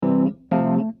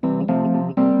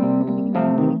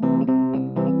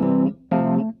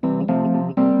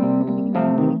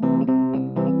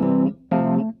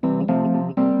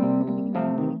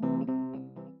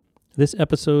This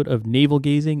episode of Navel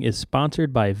Gazing is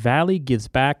sponsored by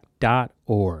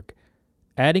valleygivesback.org.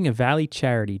 Adding a Valley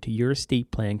charity to your estate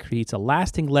plan creates a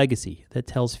lasting legacy that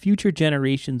tells future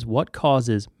generations what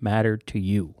causes matter to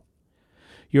you.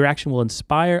 Your action will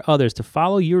inspire others to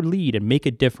follow your lead and make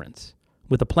a difference.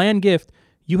 With a planned gift,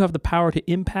 you have the power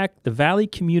to impact the Valley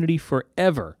community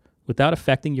forever without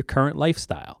affecting your current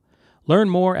lifestyle.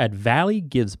 Learn more at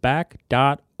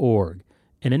valleygivesback.org,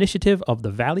 an initiative of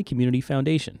the Valley Community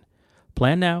Foundation.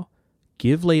 Plan now,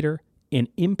 give later, and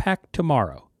impact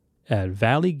tomorrow at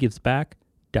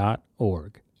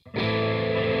valleygivesback.org.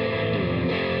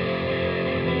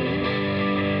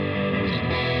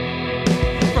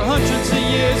 For hundreds of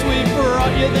years we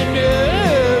brought you the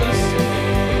news.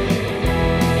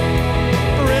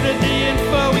 Printed the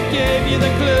info, we gave you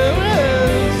the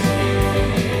clues.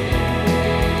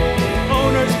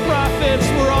 Owners' profits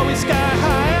were always sky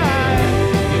high.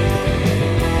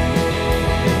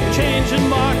 Changing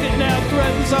market now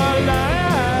threatens our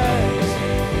lives.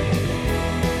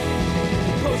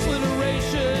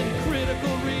 Post-literation,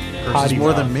 critical reading. Curses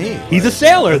more than me. He's a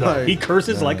sailor, though. He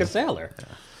curses like a sailor.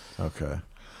 Okay.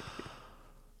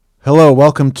 Hello,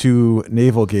 welcome to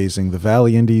Navel Gazing, the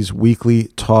Valley Indies weekly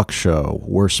talk show.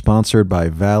 We're sponsored by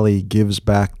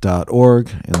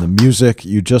valleygivesback.org, and the music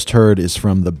you just heard is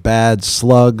from The Bad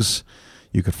Slugs.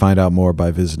 You can find out more by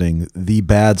visiting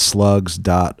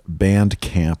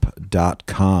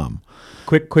thebadslugs.bandcamp.com.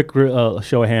 Quick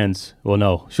show of hands. Well,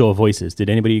 no, show of voices. Did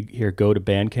anybody here go to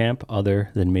Bandcamp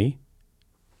other than me?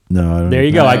 No, I don't There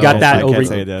you go. I got that over.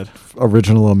 did.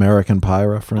 Original American Pie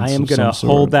reference. I am of going to some sort.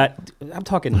 hold that. I'm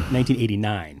talking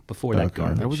 1989, before that Okay.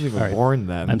 garbage. I wasn't even All right. born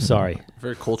then. I'm sorry.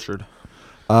 Very cultured.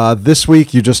 This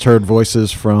week, you just heard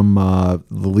voices from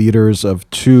the leaders of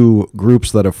two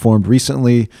groups that have formed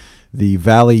recently, the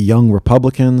Valley Young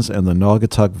Republicans and the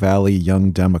Naugatuck Valley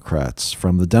Young Democrats.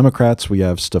 From the Democrats, we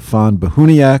have Stefan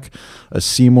Behuniak, a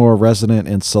Seymour resident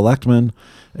and selectman.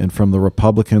 And from the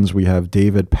Republicans, we have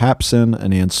David Papson,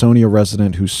 an Ansonia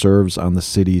resident who serves on the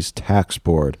city's tax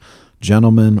board.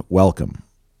 Gentlemen, welcome.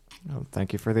 Oh,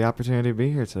 thank you for the opportunity to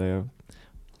be here today.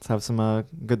 Let's have some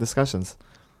good discussions.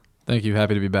 Thank you.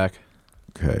 Happy to be back.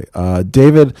 Okay.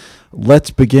 David,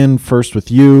 let's begin first with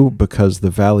you because the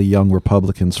Valley Young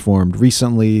Republicans formed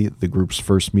recently. The group's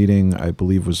first meeting, I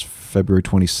believe, was February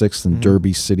 26th in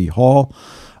Derby City Hall.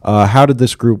 How did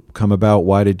this group come about?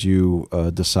 Why did you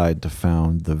decide to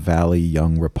found the Valley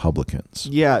Young Republicans?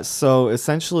 Yeah, so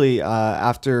essentially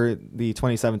after the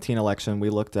 2017 election, we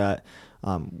looked at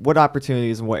what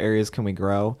opportunities and what areas can we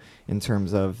grow in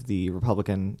terms of the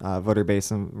Republican voter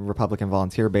base and Republican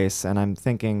volunteer base. And I'm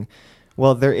thinking,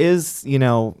 well, there's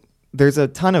a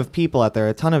ton of people out there,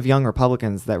 a ton of young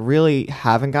Republicans that really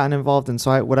haven't gotten involved. And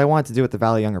so what I wanted to do with the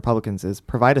Valley Young Republicans is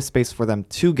provide a space for them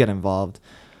to get involved.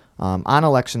 On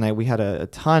election night, we had a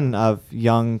ton of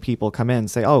young people come in and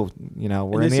say, we're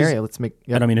in the area. Let's make...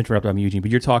 I don't mean to interrupt. I'm Eugene,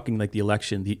 but you're talking like the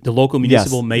election, the local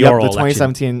municipal mayoral the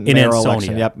 2017 election mayoral Ansonia.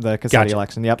 election. Yep, the Cassetti Gotcha.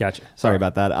 election. Yep. Gotcha. Sorry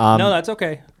about that. No, that's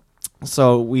okay.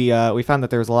 So we found that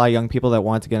there was a lot of young people that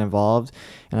wanted to get involved,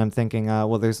 and I'm thinking,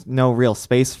 there's no real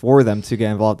space for them to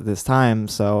get involved at this time.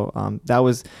 So that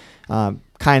was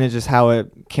kind of just how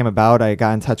it came about. I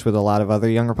got in touch with a lot of other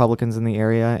young Republicans in the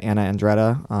area, Anna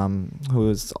Andretta,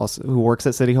 who works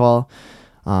at City Hall,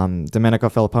 Domenico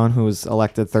Filippone, who was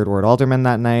elected third ward alderman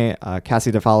that night,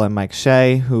 Cassie DeFalla and Mike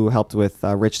Shea, who helped with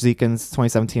Rich Zekin's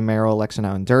 2017 mayoral election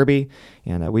out in Derby.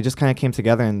 And we just kind of came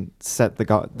together and set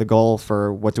the goal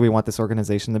for what do we want this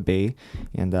organization to be,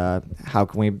 and how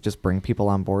can we just bring people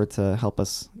on board to help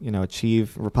us,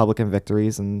 achieve Republican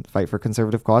victories and fight for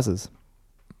conservative causes.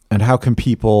 And how can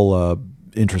people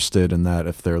interested in that,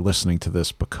 if they're listening to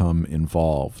this, become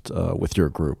involved with your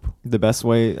group? The best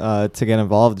way to get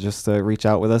involved is just to reach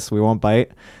out with us. We won't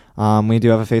bite. We do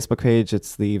have a Facebook page.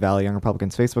 It's the Valley Young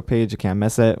Republicans Facebook page. You can't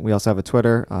miss it. We also have a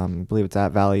Twitter. I believe it's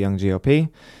at Valley Young GOP.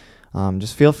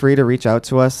 Just feel free to reach out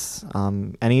to us.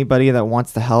 Anybody that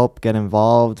wants to help get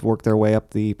involved, work their way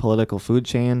up the political food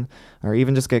chain, or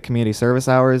even just get community service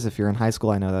hours. If you're in high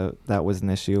school, I know that was an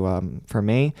issue for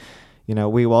me.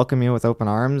 We welcome you with open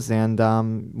arms, and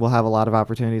we'll have a lot of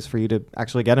opportunities for you to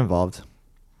actually get involved.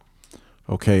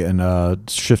 Okay, and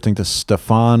shifting to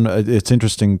Stefan, it's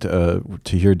interesting to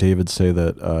hear David say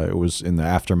that it was in the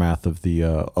aftermath of the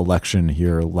election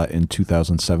here in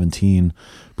 2017,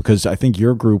 because I think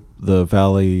your group, the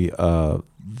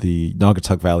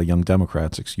Naugatuck Valley Young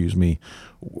Democrats,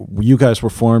 you guys were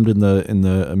formed in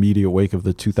the immediate wake of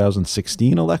the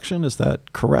 2016 election. Is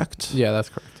that correct? Yeah, that's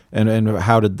correct. And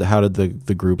how did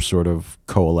the group sort of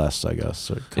coalesce, I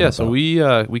guess? So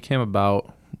we came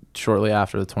about shortly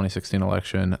after the 2016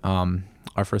 election.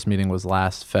 Our first meeting was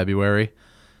last February.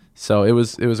 So it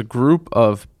was a group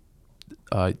of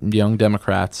young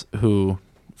Democrats who,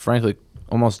 frankly,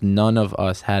 almost none of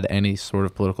us had any sort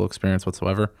of political experience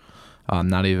whatsoever.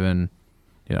 Not even,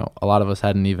 a lot of us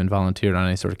hadn't even volunteered on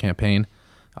any sort of campaign.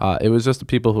 It was just the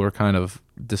people who were kind of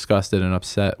disgusted and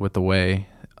upset with the way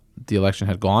the election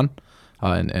had gone,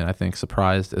 and I think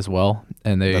surprised as well.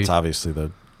 And That's obviously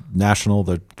the national,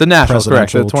 the national,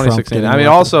 correct, the presidential 2016. Trump I mean, getting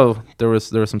also there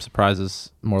were some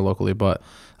surprises more locally, but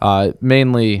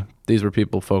mainly these were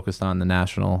people focused on the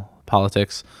national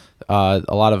politics. A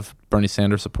lot of Bernie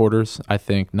Sanders supporters, I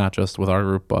think, not just with our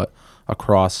group, but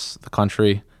across the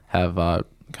country, have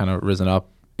kind of risen up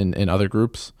in other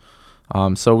groups.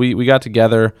 So we got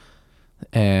together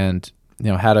and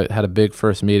had a big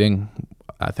first meeting.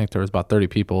 I think there was about 30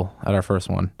 people at our first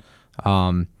one,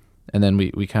 and then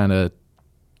we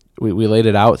laid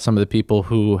it out. Some of the people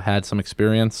who had some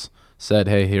experience said,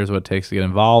 "Hey, here's what it takes to get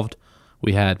involved."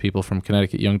 We had people from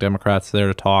Connecticut Young Democrats there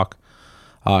to talk.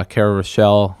 Kara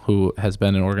Rochelle, who has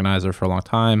been an organizer for a long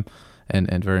time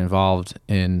and very involved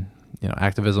in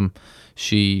activism,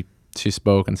 she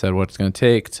spoke and said what it's going to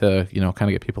take to kind of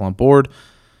get people on board,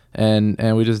 and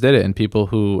we just did it. And people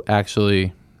who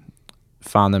actually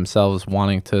found themselves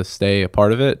wanting to stay a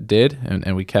part of it did,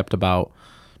 and we kept about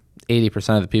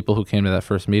 80% of the people who came to that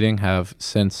first meeting have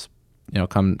since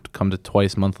come to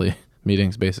twice monthly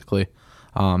meetings basically,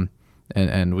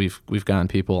 and we've gotten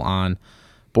people on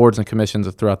boards and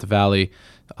commissions throughout the valley.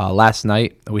 Last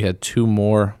night we had 2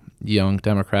 more young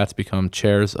Democrats become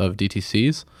chairs of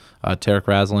DTCs, Tarek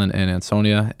Raslin and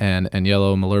Ansonia, and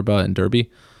Yellow Malerba in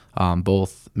Derby,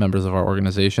 both members of our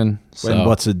organization. So,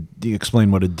 And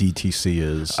explain what a DTC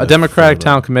is? A Democratic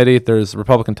Town Committee. There's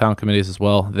Republican town committees as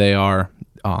well. They are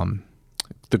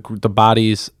the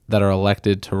bodies that are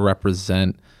elected to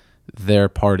represent their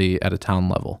party at a town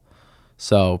level.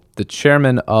 So I'm the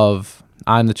chairman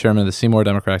of the Seymour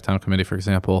Democratic Town Committee, for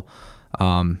example.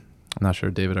 I'm not sure,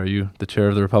 David, are you the chair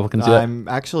of the Republicans yet? I'm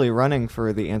actually running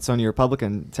for the Ansonia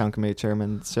Republican Town Committee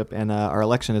chairmanship, and our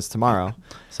election is tomorrow.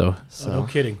 So no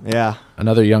kidding. Yeah.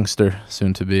 Another youngster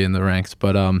soon to be in the ranks,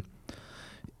 but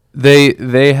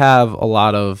they have a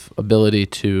lot of ability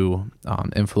to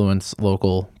influence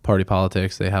local party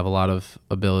politics. They have a lot of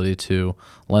ability to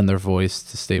lend their voice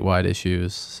to statewide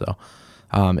issues. So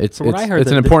it's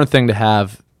an important thing to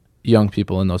have young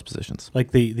people in those positions.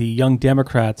 Like the young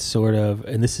Democrats sort of,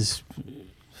 and this is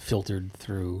filtered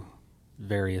through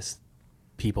various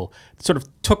people, sort of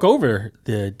took over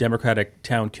the Democratic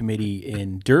Town Committee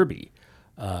in Derby.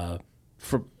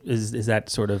 Is that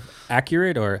sort of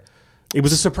accurate, or it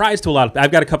was a surprise to a lot of?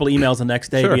 I've got a couple of emails the next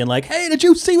day being like, "Hey, did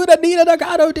you see what Anita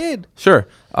Delgado did?" Sure.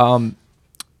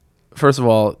 First of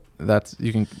all,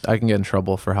 I can get in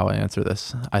trouble for how I answer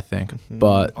this, I think,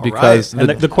 but All because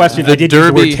right. the question I did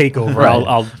Derby, use the word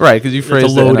takeover. Right, because you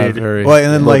phrased it in a very well,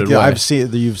 and then way.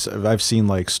 I've seen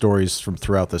like stories from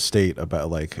throughout the state about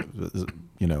like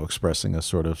expressing a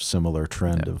sort of similar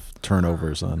trend of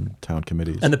turnovers on town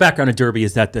committees. And the background of Derby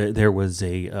is that there was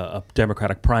a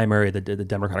Democratic primary. The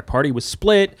Democratic Party was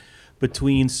split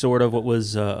between sort of what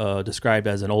was described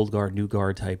as an old guard, new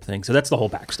guard type thing. So that's the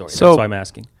whole backstory. So, that's why I'm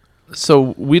asking.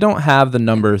 So we don't have the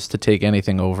numbers to take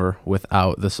anything over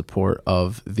without the support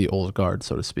of the old guard,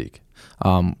 so to speak.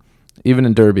 Even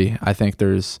in Derby, I think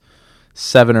there's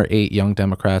 7 or 8 young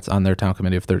Democrats on their town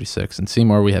committee of 36. In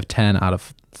Seymour, we have 10 out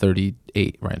of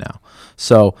 38 right now.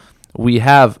 So we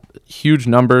have huge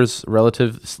numbers,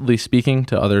 relatively speaking,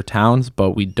 to other towns,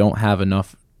 but we don't have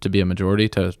enough to be a majority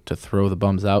to throw the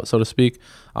bums out, so to speak.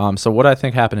 So what I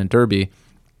think happened in Derby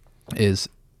is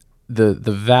the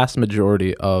vast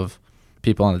majority of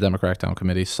people on the Democratic Town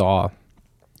Committee saw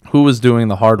who was doing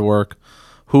the hard work,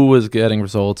 who was getting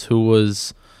results, who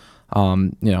was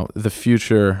the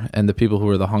future, and the people who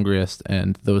were the hungriest,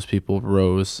 and those people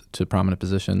rose to prominent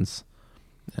positions.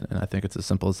 And I think it's as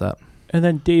simple as that. And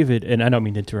then David, and I don't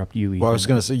mean to interrupt you. Well, I was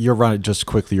going to say, you're running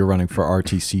for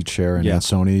RTC chair in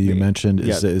Ansonia, you mentioned.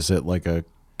 Is it like a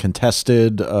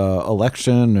contested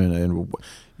election? And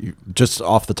just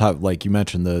off the top, like you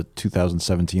mentioned, the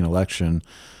 2017 election,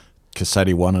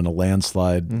 Cassetti won in a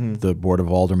landslide. Mm-hmm. The Board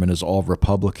of Aldermen is all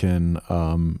Republican.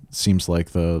 Seems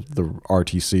like the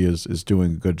RTC is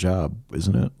doing a good job,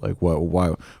 isn't it? Like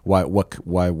what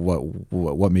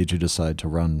made you decide to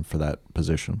run for that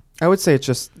position? I would say it's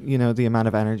just the amount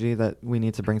of energy that we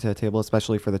need to bring to the table,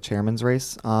 especially for the chairman's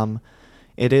race.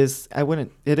 It is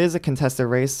a contested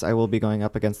race. I will be going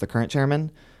up against the current chairman.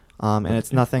 And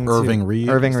it's nothing Irving Reed?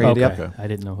 Irving Reed, Okay. yep. I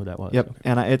didn't know who that was. Yep. Okay.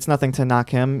 And it's nothing to knock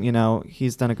him.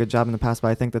 He's done a good job in the past, but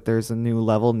I think that there's a new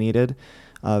level needed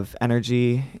of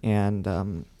energy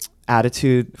and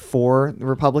attitude for the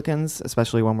Republicans,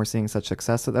 especially when we're seeing such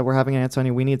success that we're having in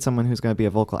Ansonia. We need someone who's going to be a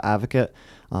vocal advocate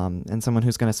and someone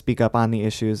who's going to speak up on the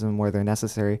issues and where they're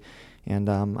necessary. And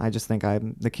I just think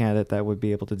I'm the candidate that would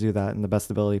be able to do that in the best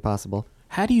ability possible.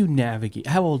 How do you navigate?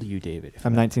 How old are you, David?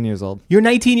 I'm 19 years old. You're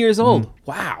 19 years old.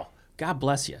 Wow. God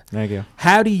bless you. Thank you.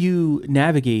 How do you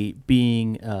navigate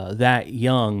being that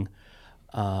young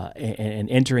and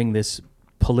entering this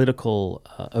political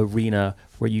arena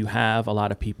where you have a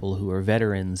lot of people who are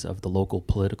veterans of the local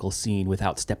political scene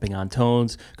without stepping on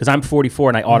toes? Because I'm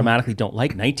 44 and I automatically don't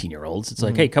like 19-year-olds. It's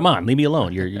like, hey, come on, leave me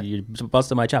alone. You're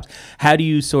busting my chops. How do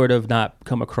you sort of not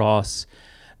come across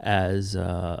as,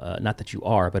 not that you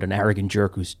are, but an arrogant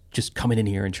jerk who's just coming in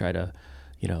here and try to,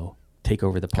 take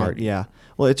over the party? Yeah.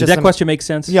 Well, it's Does just that question make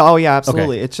sense? Yeah. Oh, yeah.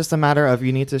 Absolutely. Okay. It's just a matter of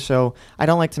you need to show. I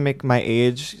don't like to make my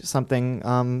age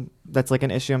something that's like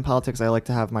an issue in politics. I like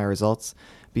to have my results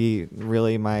be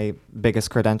really my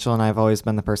biggest credential, and I've always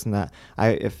been the person that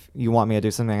if you want me to do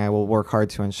something, I will work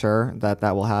hard to ensure that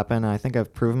will happen. And I think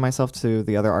I've proven myself to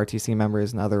the other RTC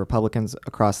members and other Republicans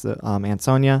across the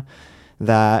Ansonia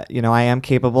that I am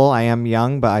capable. I am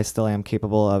young, but I still am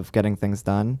capable of getting things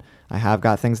done. I have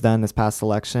got things done this past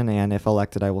election, and if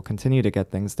elected, I will continue to get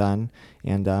things done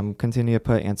and continue to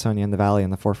put Ansonia and the Valley in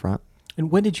the forefront. And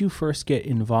when did you first get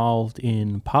involved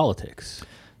in politics?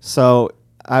 So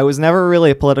I was never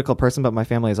really a political person, but my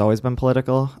family has always been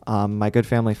political. My good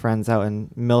family friends out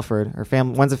in Milford,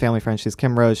 one's a family friend. She's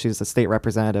Kim Rose. She's a state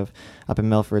representative up in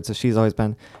Milford, so she's always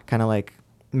been kind of like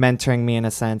mentoring me in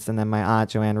a sense. And then my aunt,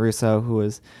 Joanne Russo, who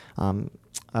was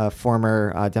a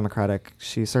former Democratic,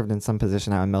 she served in some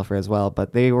position out in Milford as well.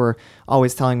 But they were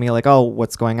always telling me like, oh,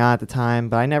 what's going on at the time.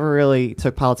 But I never really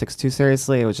took politics too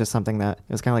seriously. It was just something that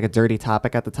it was kind of like a dirty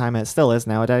topic at the time, and it still is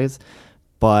nowadays.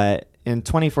 But in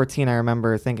 2014, I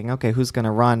remember thinking, okay, who's going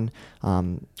to run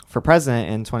for president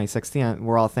in 2016?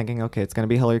 We're all thinking, okay, it's going to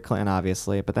be Hillary Clinton,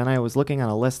 obviously. But then I was looking on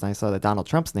a list, and I saw that Donald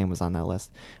Trump's name was on that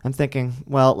list. I'm thinking,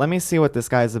 well, let me see what this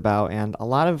guy's about. And a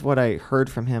lot of what I heard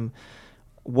from him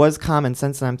was common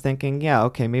sense. And I'm thinking, yeah,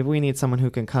 okay, maybe we need someone who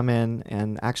can come in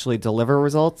and actually deliver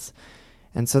results.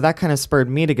 And so that kind of spurred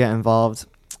me to get involved.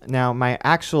 Now, my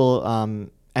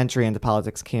actual entry into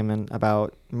politics came in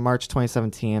about March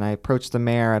 2017. I approached the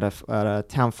mayor at a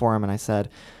town forum, and I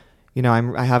said,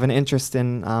 I have an interest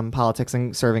in politics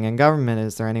and serving in government.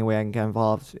 Is there any way I can get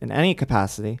involved in any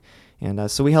capacity? And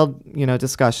so we held,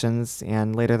 discussions,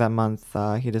 and later that month,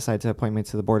 he decided to appoint me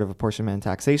to the Board of Apportionment and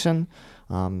Taxation.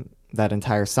 That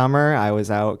entire summer, I was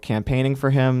out campaigning for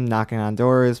him, knocking on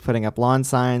doors, putting up lawn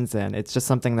signs, and it's just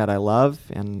something that I love,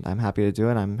 and I'm happy to do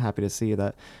it. I'm happy to see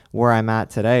that where I'm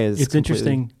at today is It's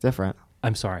interesting. different.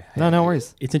 I'm sorry. No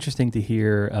worries. It's interesting to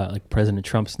hear like President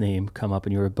Trump's name come up,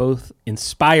 and you were both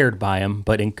inspired by him,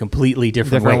 but in completely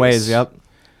different ways. Yep.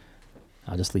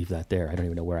 I'll just leave that there. I don't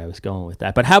even know where I was going with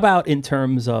that. But how about in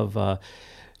terms of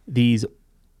these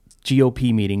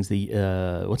GOP meetings,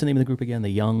 the what's the name of the group again?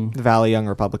 The Valley Young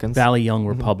Republicans. Valley Young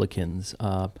Republicans.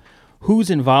 Who's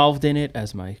involved in it?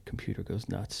 As my computer goes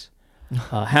nuts.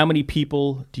 How many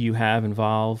people do you have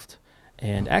involved?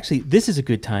 And actually, this is a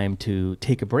good time to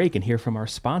take a break and hear from our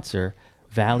sponsor,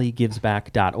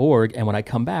 valleygivesback.org. And when I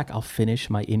come back, I'll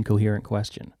finish my incoherent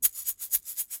question.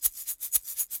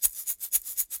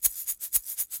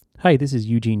 Hi, this is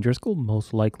Eugene Driscoll,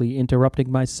 most likely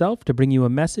interrupting myself to bring you a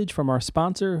message from our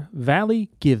sponsor,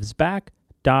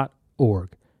 valleygivesback.org.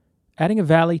 Adding a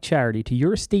Valley charity to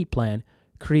your estate plan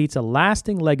creates a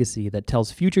lasting legacy that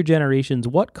tells future generations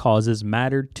what causes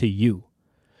mattered to you.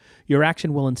 Your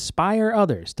action will inspire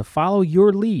others to follow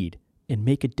your lead and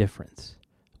make a difference.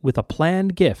 With a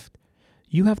planned gift,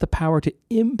 you have the power to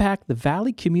impact the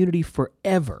Valley community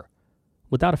forever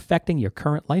without affecting your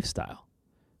current lifestyle.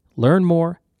 Learn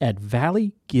more at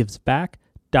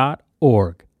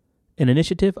valleygivesback.org, an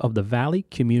initiative of the Valley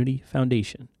Community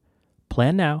Foundation.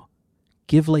 Plan now,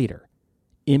 give later,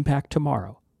 impact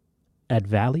tomorrow at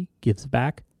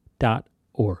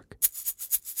valleygivesback.org.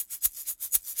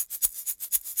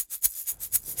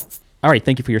 All right,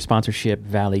 thank you for your sponsorship,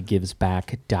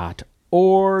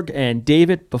 valleygivesback.org. And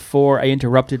David, before I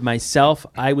interrupted myself,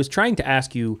 I was trying to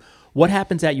ask you what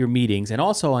happens at your meetings, and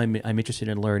also I'm interested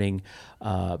in learning,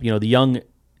 the young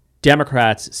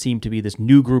Democrats seem to be this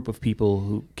new group of people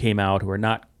who came out who are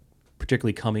not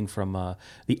particularly coming from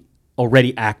the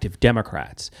already active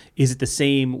Democrats. Is it the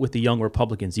same with the young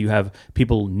Republicans? Do you have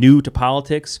people new to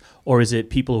politics, or is it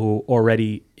people who are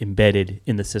already embedded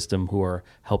in the system who are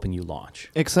helping you launch?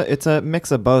 It's a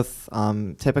mix of both.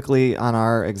 Typically on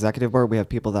our executive board, we have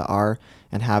people that are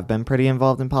and have been pretty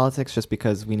involved in politics just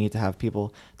because we need to have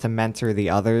people to mentor the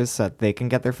others so that they can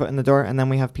get their foot in the door. And then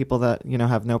we have people that,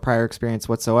 have no prior experience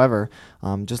whatsoever,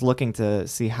 just looking to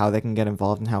see how they can get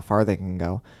involved and how far they can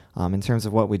go. In terms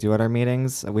of what we do at our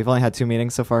meetings, we've only had 2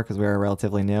 meetings so far because we are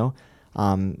relatively new.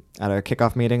 At our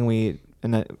kickoff meeting, we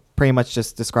pretty much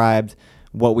just described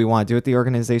what we want to do with the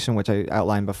organization, which I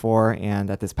outlined before. And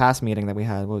at this past meeting that we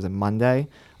had, Monday,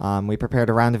 we prepared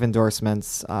a round of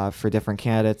endorsements for different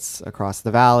candidates across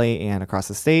the valley and across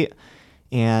the state.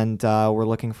 And we're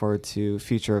looking forward to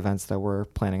future events that we're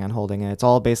planning on holding. And it's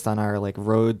all based on our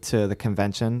road to the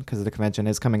convention, because the convention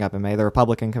is coming up in May, the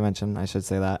Republican convention, I should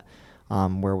say that.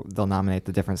 Where they'll nominate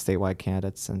the different statewide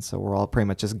candidates. And so we're all pretty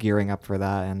much just gearing up for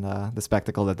that and the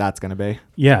spectacle that's going to be.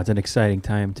 Yeah, it's an exciting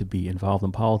time to be involved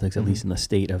in politics, at least in the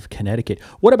state of Connecticut.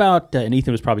 What about, and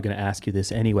Ethan was probably going to ask you this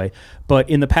anyway, but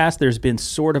in the past there's been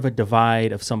sort of a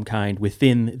divide of some kind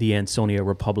within the Ansonia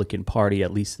Republican Party,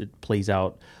 at least it plays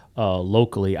out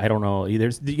locally. I don't know.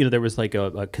 There was like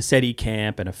a Cassetti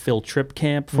camp and a Phil Tripp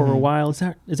camp for a while.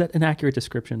 Is that an accurate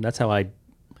description? That's how I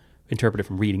interpret it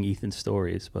from reading Ethan's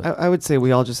stories. But I would say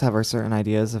we all just have our certain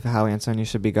ideas of how Ansonia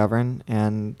should be governed,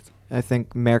 and I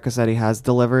think Mayor Cassetti has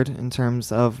delivered in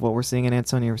terms of what we're seeing in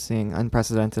Ansonia. We're seeing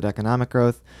unprecedented economic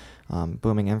growth,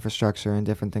 booming infrastructure, and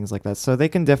different things like that. So they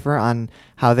can differ on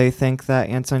how they think that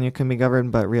Ansonia can be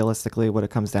governed, but realistically what it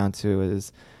comes down to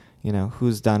is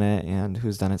who's done it and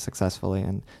who's done it successfully.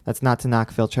 And that's not to knock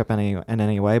Phil Tripp in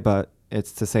any way, but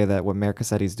it's to say that what Mayor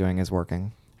Cassetti's doing is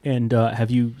working. And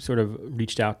have you sort of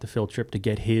reached out to Phil Tripp to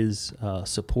get his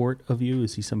support of you?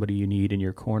 Is he somebody you need in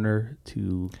your corner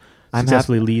to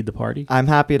successfully lead the party? I'm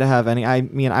happy to have any. I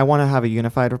mean, I want to have a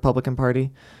unified Republican Party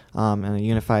and a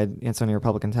unified Ansonia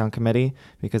Republican Town Committee,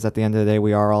 because at the end of the day,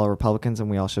 we are all Republicans and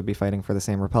we all should be fighting for the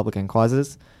same Republican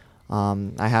causes.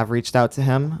 I have reached out to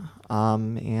him,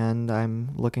 and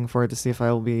I'm looking forward to see if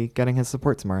I will be getting his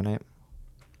support tomorrow night.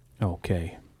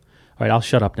 Okay. All right, I'll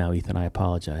shut up now, Ethan. I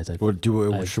apologize.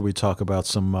 Should we talk about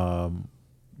some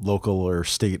local or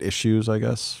state issues, I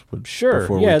guess?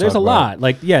 Sure. Yeah, there's a lot.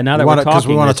 Now that we're talking. Because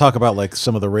we want to talk about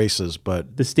some of the races,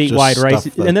 but the statewide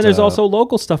races. And then there's also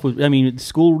local stuff.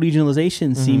 School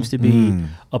regionalization seems to be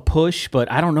a push,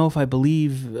 but I don't know if I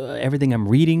believe everything I'm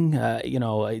reading.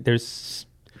 There's...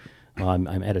 Well, I'm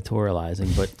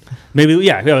editorializing, but maybe,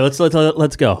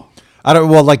 let's go.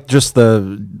 Just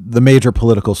the major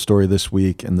political story this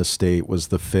week in the state was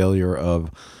the failure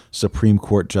of Supreme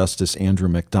Court Justice Andrew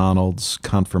McDonald's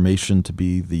confirmation to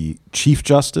be the Chief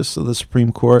Justice of the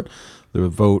Supreme Court. The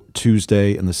vote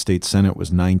Tuesday in the state Senate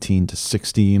was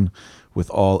 19-16, with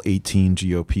all 18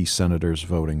 GOP senators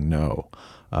voting no.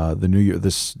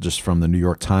 This just from the New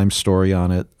York Times story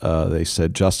on it. They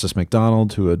said Justice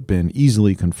McDonald, who had been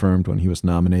easily confirmed when he was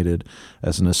nominated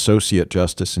as an associate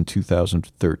justice in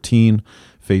 2013,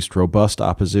 faced robust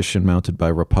opposition mounted by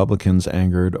Republicans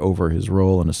angered over his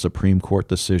role in a Supreme Court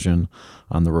decision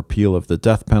on the repeal of the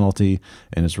death penalty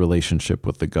and his relationship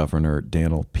with the governor,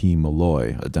 Daniel P.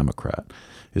 Malloy, a Democrat.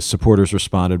 His supporters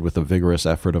responded with a vigorous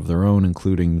effort of their own,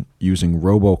 including using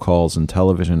robocalls and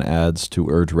television ads to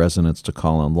urge residents to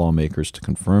call on lawmakers to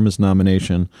confirm his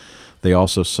nomination. They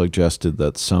also suggested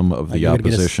that some of the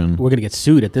opposition we're going to get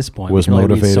sued at this point. Was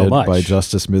motivated by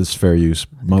Justice Ms. Fair Use,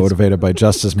 motivated by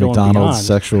Justice McDonald's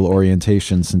sexual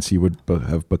orientation, since he would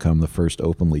have become the first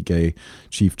openly gay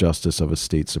Chief Justice of a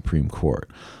state Supreme Court.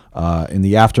 In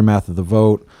the aftermath of the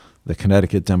vote, the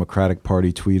Connecticut Democratic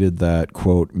Party tweeted that,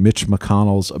 quote, Mitch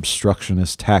McConnell's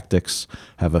obstructionist tactics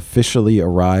have officially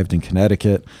arrived in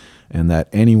Connecticut, and that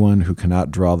anyone who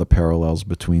cannot draw the parallels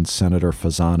between Senator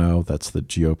Fasano, that's the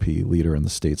GOP leader in the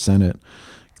state Senate,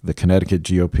 the Connecticut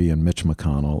GOP, and Mitch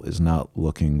McConnell is not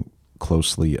looking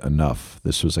closely enough.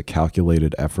 This was a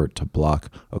calculated effort to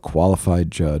block a qualified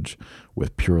judge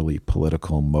with purely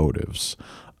political motives.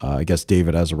 I guess,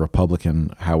 David, as a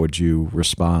Republican, how would you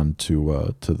respond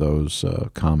to those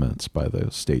comments by the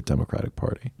state Democratic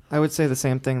Party? I would say the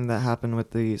same thing that happened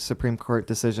with the Supreme Court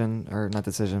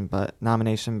but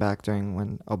nomination back during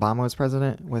when Obama was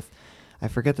president with, I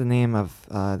forget the name of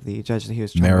the judge that he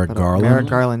was trying Merrick to put Garland? Merrick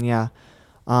Garland, yeah.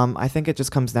 I think it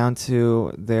just comes down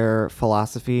to their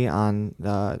philosophy on,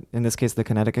 in this case, the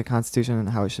Connecticut Constitution and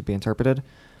how it should be interpreted.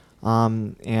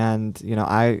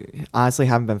 I honestly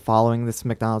haven't been following this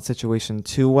McDonald situation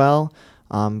too well,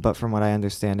 but from what I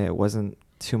understand, it wasn't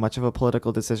too much of a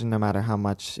political decision, no matter how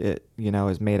much it,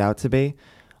 is made out to be,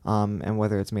 and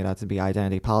whether it's made out to be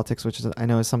identity politics, which I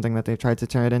know is something that they've tried to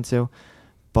turn it into.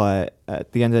 But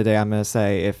at the end of the day, I'm going to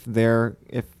say if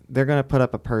they're going to put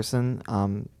up a person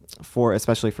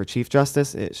especially for Chief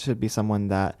Justice, it should be someone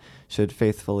that should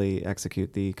faithfully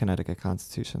execute the Connecticut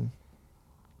Constitution.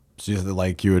 So you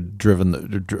had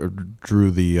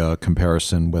drew the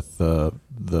comparison with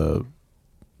the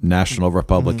National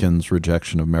Republicans'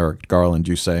 rejection of Merrick Garland.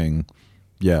 You saying,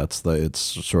 yeah, it's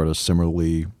sort of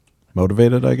similarly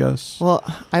motivated, I guess? Well,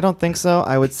 I don't think so.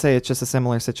 I would say it's just a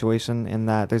similar situation in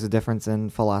that there's a difference in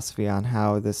philosophy on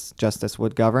how this justice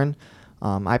would govern.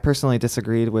 I personally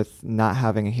disagreed with not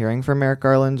having a hearing for Merrick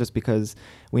Garland just because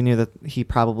we knew that he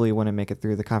probably wouldn't make it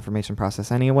through the confirmation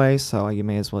process anyway, so you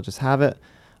may as well just have it.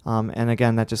 And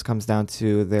again, that just comes down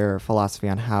to their philosophy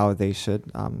on how they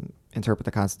should interpret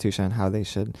the Constitution and how they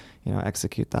should,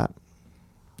 execute that.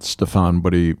 Stefan,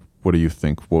 what do you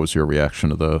think? What was your reaction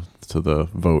to the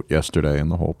vote yesterday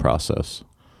and the whole process?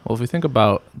 Well, if we think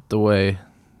about the way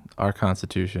our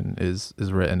Constitution is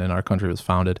written and our country was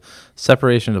founded,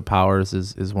 separation of powers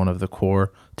is one of the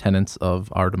core tenets of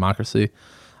our democracy,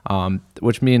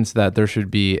 which means that there should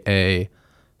be a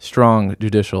strong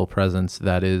judicial presence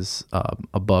that is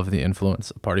above the influence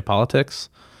of party politics.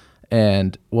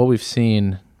 And what we've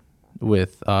seen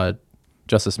with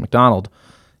Justice McDonald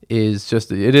is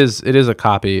just it is a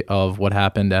copy of what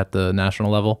happened at the national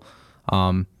level.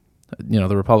 The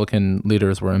Republican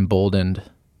leaders were emboldened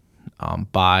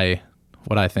by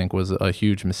what I think was a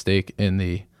huge mistake in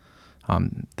the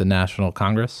National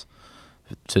Congress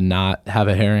to not have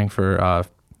a hearing for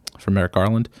Merrick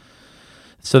Garland.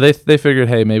 So they figured,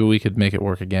 hey, maybe we could make it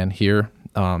work again here.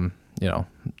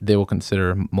 They will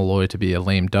consider Malloy to be a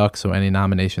lame duck, so any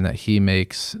nomination that he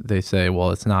makes, they say, well,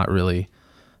 it's not really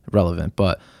relevant.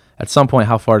 But at some point,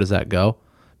 how far does that go?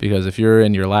 Because if you're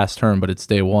in your last term, but it's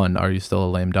day one, are you still a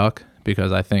lame duck?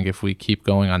 Because I think if we keep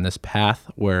going on this path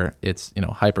where it's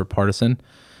hyper partisan,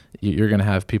 you're going to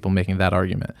have people making that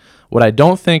argument. What I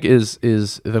don't think is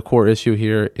the core issue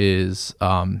here is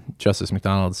Justice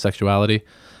McDonald's sexuality.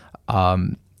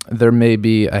 There may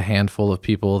be a handful of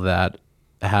people that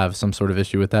have some sort of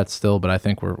issue with that still, but I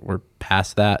think we're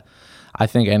past that. I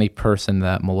think any person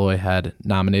that Malloy had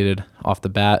nominated off the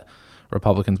bat,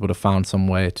 Republicans would have found some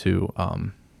way to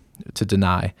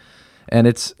deny, and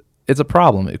it's a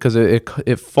problem because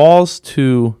it falls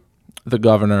to the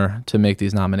governor to make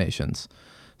these nominations.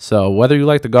 So whether you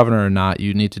like the governor or not,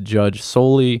 you need to judge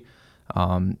solely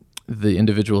the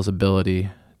individual's ability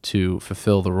to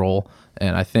fulfill the role.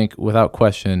 And I think without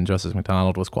question, Justice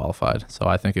McDonald was qualified. So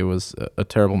I think it was a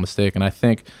terrible mistake. And I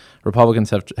think Republicans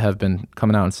have been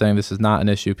coming out and saying this is not an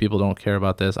issue. People don't care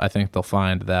about this. I think they'll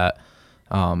find that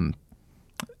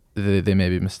they may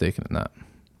be mistaken in that.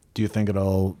 Do you think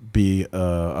it'll be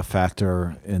a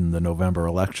factor in the November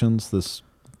elections, this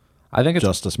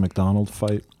Justice McDonald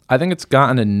fight? I think it's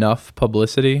gotten enough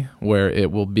publicity where it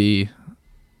will be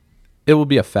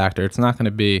a factor. It's not going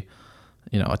to be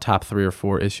a top 3 or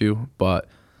 4 issue, but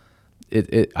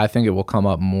I think it will come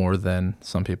up more than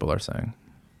some people are saying.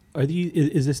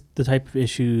 Is this the type of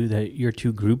issue that your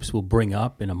two groups will bring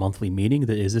up in a monthly meeting?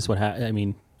 Is this what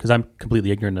because I'm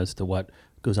completely ignorant as to what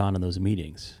goes on in those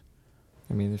meetings.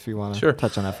 If you want to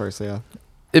touch on that first, yeah.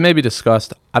 It may be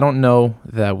discussed. I don't know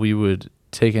that we would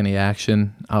take any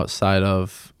action outside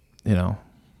of, I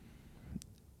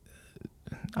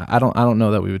don't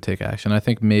know that we would take action. I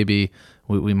think maybe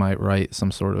we might write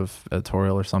some sort of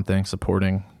editorial or something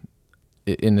supporting,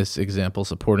 in this example,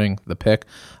 supporting the pick.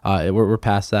 We're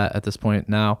past that at this point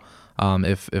now.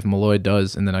 If Malloy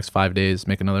does in the next 5 days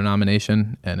make another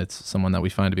nomination and it's someone that we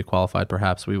find to be qualified,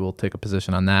 perhaps we will take a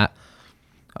position on that.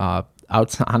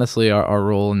 Honestly, our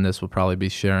role in this will probably be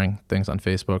sharing things on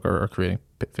Facebook or creating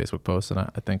Facebook posts, and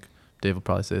I think Dave will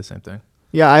probably say the same thing.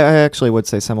 Yeah, I actually would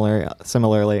say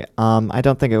similarly. I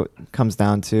don't think it comes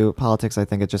down to politics. I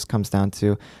think it just comes down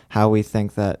to how we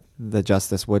think that the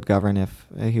justice would govern if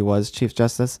he was Chief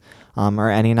Justice, or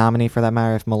any nominee for that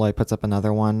matter. If Malloy puts up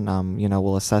another one,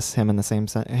 we'll assess him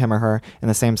him or her in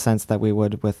the same sense that we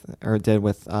did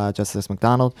with Justice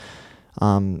McDonald.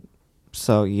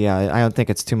 So yeah, I don't think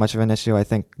it's too much of an issue. I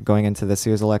think going into this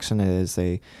year's election, it is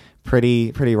a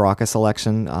pretty raucous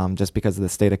election, just because of the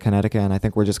state of Connecticut, and I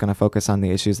think we're just going to focus on the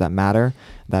issues that matter,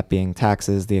 that being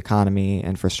taxes, the economy,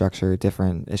 infrastructure,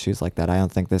 different issues like that. I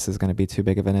don't think this is going to be too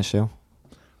big of an issue.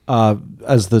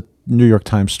 As the New York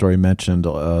Times story mentioned,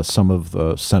 some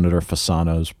of Senator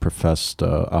Fasano's professed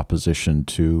opposition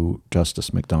to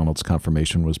Justice McDonald's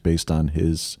confirmation was based on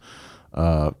his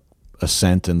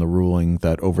assent in the ruling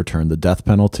that overturned the death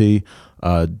penalty.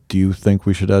 Do you think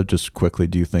we should just quickly?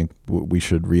 Do you think we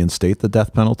should reinstate the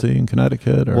death penalty in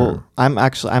Connecticut? Or? Well,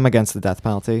 I'm against the death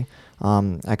penalty.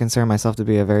 I consider myself to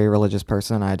be a very religious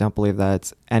person. I don't believe that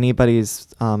it's anybody's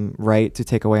right to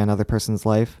take away another person's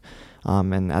life.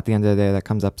 And at the end of the day, that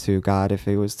comes up to God if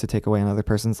he was to take away another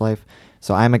person's life.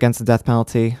 So I'm against the death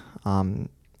penalty.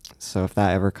 So if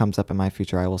that ever comes up in my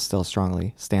future, I will still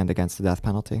strongly stand against the death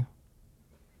penalty.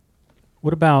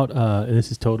 What about,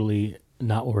 this is totally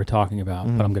not what we're talking about,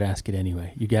 but I'm going to ask it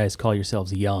anyway. You guys call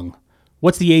yourselves young.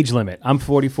 What's the age limit? I'm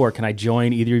 44. Can I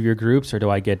join either of your groups or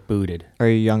do I get booted? Are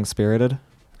you young-spirited?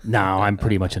 No, I'm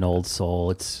pretty much an old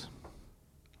soul.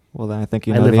 Well, then I think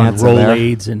I you know live the on answer there.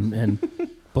 Rolaids and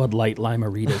Bud Light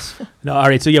Lime-A-Ritas. No, all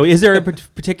right. So, is there a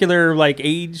particular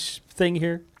age thing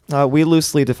here? We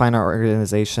loosely define our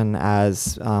organization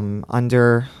as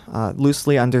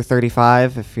loosely under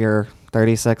 35. If you're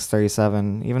 36,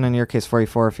 37, even in your case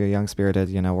 44, if you're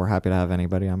young-spirited, we're happy to have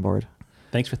anybody on board.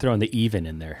 Thanks for throwing the even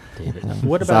in there, David.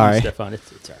 What about you, Stefan?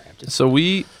 It's all right. So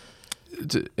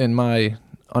in my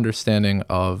understanding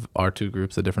of our two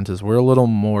groups, the differences, we're a little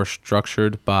more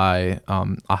structured by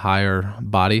a higher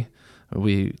body.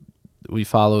 We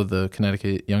follow the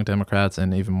Connecticut Young Democrats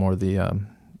and even more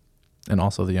and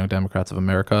also the Young Democrats of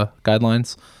America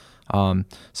guidelines.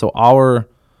 So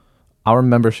our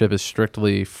membership is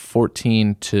strictly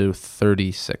 14 to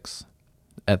 36.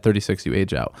 At 36, you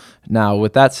age out. Now,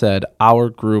 with that said, our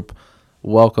group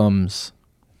welcomes,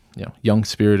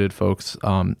 young-spirited folks.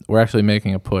 We're actually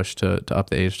making a push to up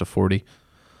the age to 40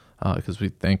 because we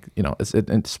think,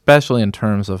 especially in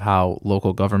terms of how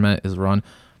local government is run,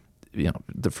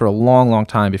 for a long, long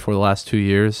time before the last 2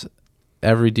 years,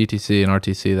 every DTC and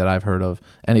RTC that I've heard of,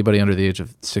 anybody under the age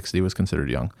of 60 was considered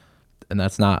young. And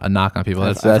that's not a knock on people.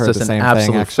 That's heard just the an same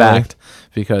absolute thing, actually. fact.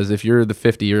 Because if you're the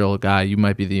 50-year-old guy, you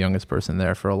might be the youngest person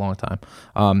there for a long time.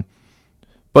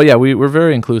 But yeah, we're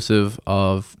very inclusive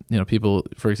of people.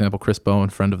 For example, Chris Bowen,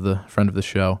 friend of the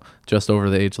show, just over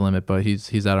the age limit, but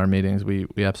he's at our meetings. We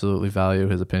absolutely value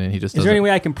his opinion. Is there any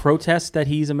way I can protest that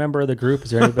he's a member of the group?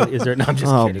 Is there anybody? No, I'm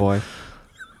just kidding. Oh boy.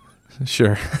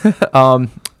 Sure,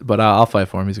 but I'll fight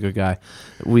for him. He's a good guy.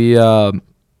 We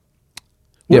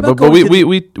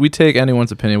take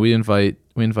anyone's opinion. We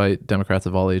invite Democrats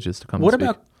of all ages to come. What and speak.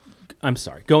 about? I'm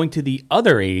sorry. Going to the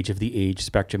other age of the age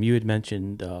spectrum, you had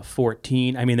mentioned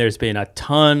 14. I mean, there's been a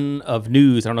ton of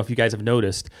news. I don't know if you guys have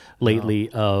noticed lately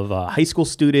of high school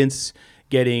students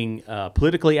getting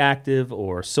politically active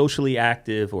or socially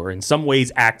active or in some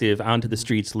ways active onto the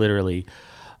streets, literally,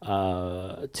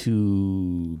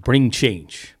 to bring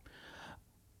change.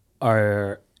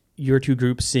 Are your two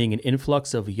groups seeing an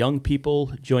influx of young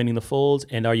people joining the folds,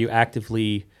 and are you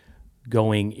actively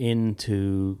going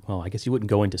into, well, I guess you wouldn't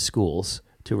go into schools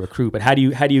to recruit, but how do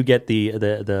you get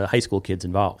the high school kids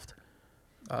involved?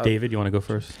 David, you want to go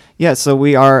first? Yeah, so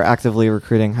we are actively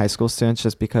recruiting high school students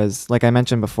just because, like I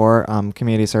mentioned before,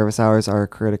 community service hours are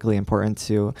critically important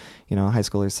to, high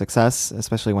schoolers' success,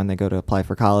 especially when they go to apply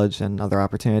for college and other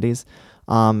opportunities.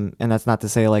 And that's not to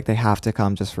say like they have to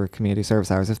come just for community service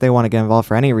hours. If they want to get involved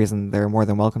for any reason, they're more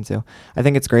than welcome to. I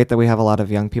think it's great that we have a lot of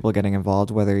young people getting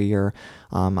involved, whether you're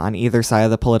on either side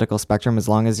of the political spectrum, as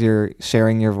long as you're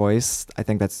sharing your voice. I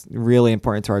think that's really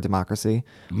important to our democracy.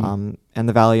 And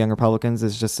the Valley Young Republicans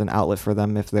is just an outlet for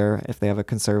them if they have a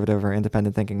conservative or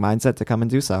independent thinking mindset to come and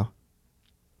do so.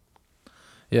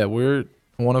 Yeah,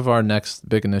 one of our next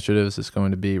big initiatives is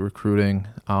going to be recruiting,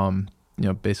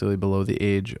 basically below the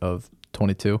age of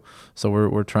 22. So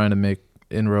we're trying to make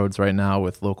inroads right now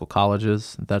with local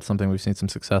colleges. That's something we've seen some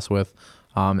success with,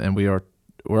 and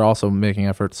we're also making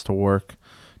efforts to work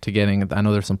to getting. I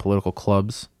know there's some political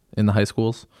clubs in the high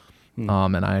schools,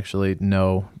 and I actually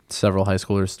know several high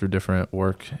schoolers through different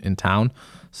work in town.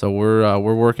 So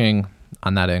we're working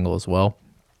on that angle as well.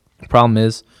 The problem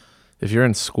is, if you're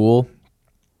in school,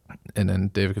 and then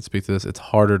David could speak to this, it's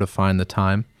harder to find the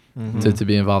time to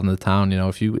be involved in the town.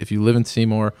 If you live in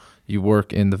Seymour, you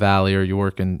work in the Valley, or you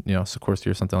work in Sikorsky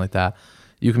or something like that,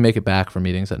 you can make it back for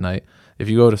meetings at night. If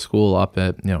you go to school up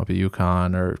at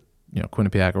UConn or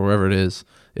Quinnipiac or wherever it is,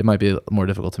 it might be more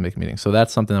difficult to make meetings. So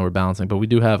that's something that we're balancing. But we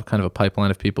do have kind of a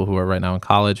pipeline of people who are right now in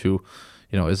college who,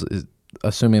 is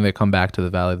assuming they come back to the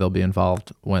Valley, they'll be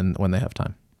involved when they have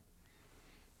time.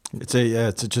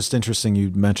 It's just interesting you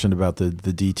mentioned about the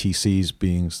DTCs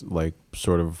being like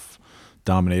sort of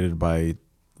dominated by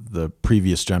the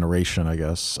previous generation, I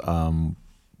guess,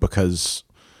 because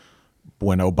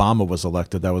when Obama was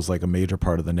elected, that was like a major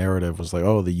part of the narrative was like,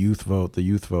 oh, the youth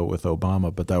vote with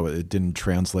Obama, but it didn't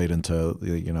translate into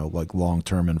like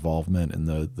long-term involvement in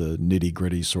the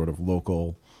nitty-gritty sort of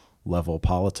local level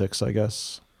politics, I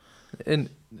guess. And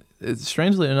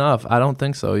strangely enough, I don't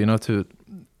think so.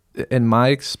 In my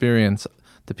experience,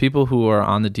 the people who are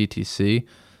on the DTC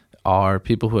are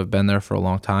people who have been there for a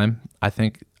long time. I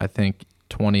think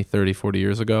 20, 30, 40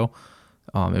 years ago,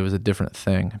 it was a different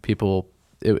thing.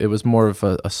 It was more of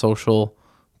a social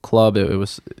club. It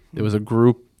was a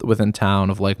group within town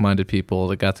of like-minded people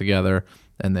that got together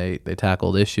and they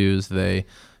tackled issues. We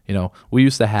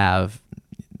used to have,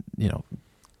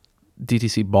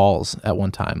 DTC balls at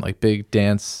one time, like big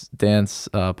dance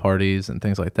parties and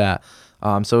things like that.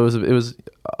 So it was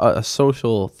a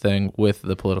social thing with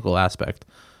the political aspect.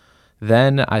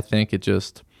 Then I think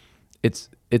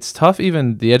it's tough.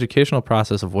 Even the educational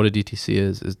process of what a DTC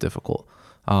is difficult.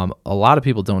 A lot of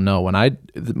people don't know. When I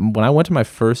went to my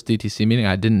first DTC meeting,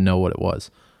 I didn't know what it was.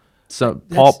 So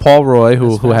Paul Roy,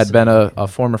 who had been a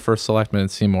former first selectman in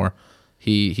Seymour,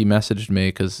 he messaged me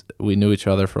because we knew each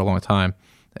other for a long time,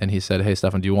 and he said, "Hey,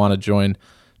 Stefan, do you want to join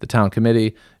the town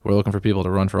committee? We're looking for people to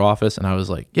run for office." And I was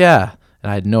like, "Yeah," and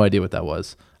I had no idea what that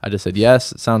was. I just said,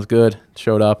 "Yes, it sounds good."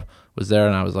 Showed up, was there,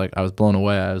 and I was blown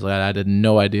away. I was like, I had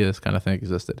no idea this kind of thing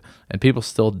existed, and people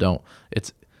still don't.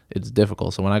 It's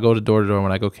difficult. So when I go to door to door,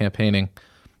 when I go campaigning,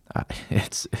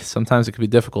 sometimes it can be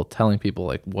difficult telling people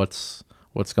like what's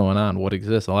going on, what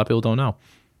exists. A lot of people don't know.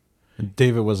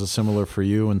 David, was it similar for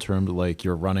you in terms of like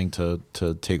you're running to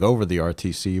take over the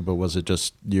RTC, but was it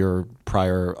just your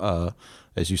prior,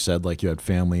 as you said, like you had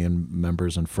family and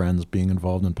members and friends being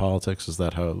involved in politics? Is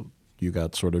that how you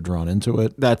got sort of drawn into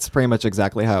it? That's pretty much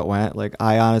exactly how it went. Like,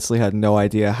 I honestly had no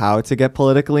idea how to get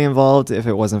politically involved if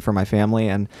it wasn't for my family.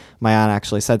 And my aunt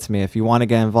actually said to me, if you want to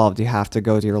get involved, you have to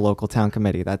go to your local town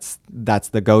committee. That's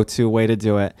the go-to way to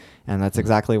do it. And that's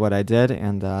exactly what I did.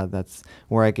 And that's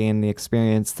where I gained the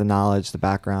experience, the knowledge, the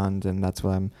background. And that's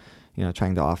what I'm,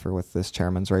 trying to offer with this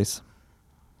chairman's race.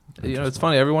 It's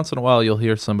funny. Every once in a while, you'll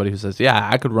hear somebody who says, "Yeah,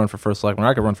 I could run for first selectman, or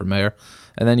I could run for mayor."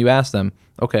 And then you ask them,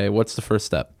 "Okay, what's the first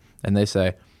step?" And they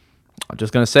say, "I'm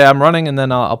just going to say I'm running, and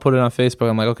then I'll put it on Facebook."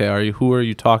 I'm like, "Okay, who are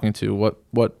you talking to?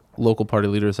 What local party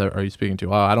leaders are you speaking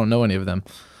to?" "Oh, I don't know any of them."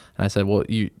 And I said, "Well,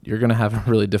 you're going to have a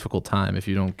really difficult time if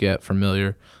you don't get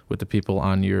familiar with the people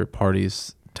on your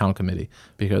party's town committee,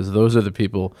 because those are the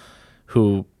people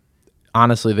who,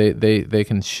 honestly, they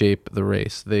can shape the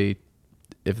race.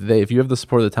 If you have the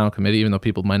support of the town committee, even though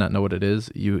people might not know what it is,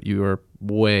 you are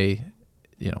way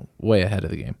ahead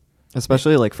of the game."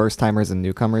 Especially like first timers and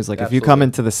newcomers. Like Absolutely. If you come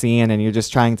into the scene and you're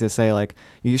just trying to say, like,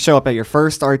 you show up at your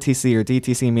first RTC or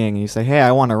DTC meeting and you say, "Hey,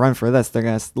 I want to run for this," they're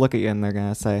going to look at you and they're going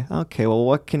to say, "Okay, well,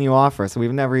 what can you offer? So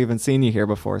we've never even seen you here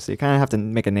before." So you kind of have to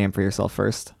make a name for yourself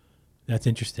first. That's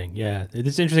interesting. Yeah,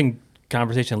 it's an interesting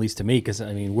conversation, at least to me, because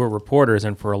we're reporters,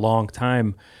 and for a long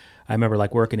time, I remember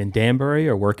like working in Danbury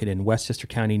or working in Westchester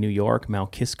County, New York,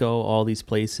 Mount Kisco, all these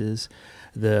places.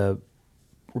 The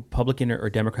Republican or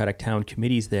Democratic town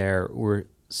committees there were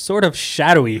sort of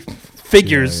shadowy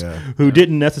figures who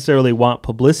didn't necessarily want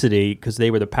publicity because they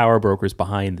were the power brokers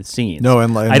behind the scenes. No,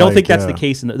 and I don't think that's the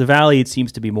case in the Valley. It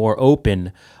seems to be more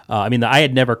open. I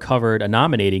had never covered a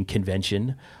nominating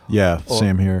convention. Yeah,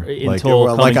 same here. Until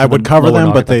I would cover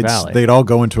them, but Valley. they'd all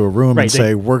go into a room and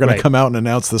say, "We're going to come out and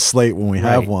announce the slate when we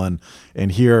have one."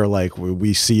 And here, like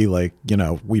we see, like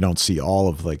we don't see all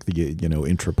of like the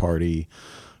intra-party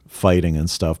fighting and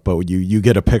stuff, but you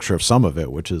get a picture of some of it,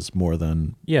 which is more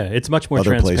than it's much more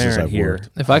other places transparent I've here. worked.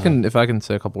 If I can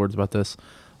say a couple words about this,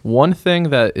 one thing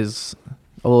that is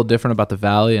a little different about the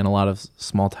Valley and a lot of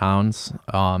small towns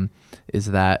is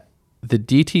that the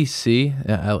DTC,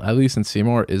 at least in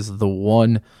Seymour, is the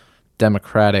one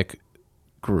Democratic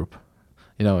group.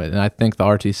 And I think the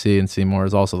RTC in Seymour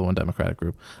is also the one Democratic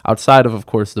group, outside of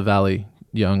course, the Valley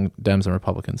Young Dems and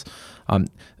Republicans.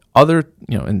 Other,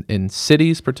 in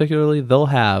cities particularly, they'll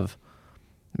have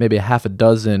maybe a half a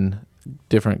dozen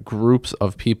different groups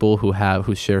of people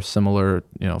who share similar,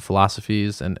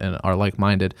 philosophies and are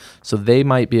like-minded. So they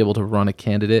might be able to run a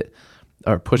candidate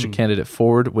or push a candidate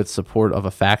forward with support of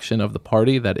a faction of the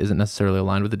party that isn't necessarily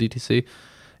aligned with the DTC.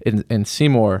 In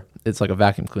Seymour, it's like a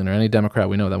vacuum cleaner. Any Democrat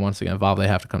we know that wants to get involved, they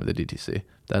have to come to the DTC.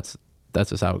 That's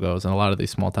just how it goes. In a lot of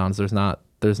these small towns, there's not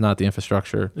the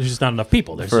infrastructure. There's just not enough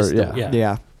people.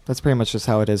 Yeah. That's pretty much just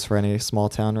how it is for any small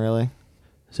town, really.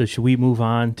 So should we move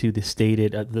on to the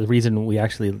stated the reason we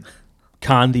actually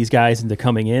conned these guys into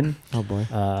coming in? Oh boy.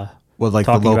 Well, like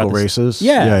the local races?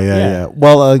 Yeah.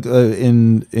 Well,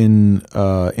 in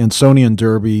Ansonian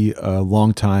Derby,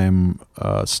 longtime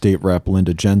state rep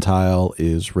Linda Gentile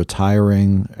is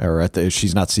retiring, or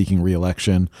she's not seeking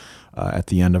re-election at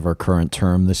the end of her current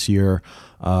term this year.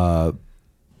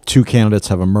 two candidates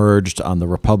have emerged on the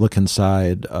Republican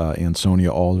side,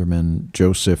 Ansonia Alderman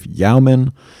Joseph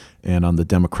Yauman, and on the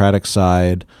Democratic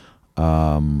side,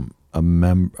 a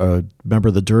member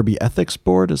of the Derby Ethics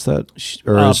Board. Is that,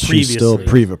 or is she still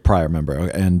prior member?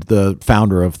 And the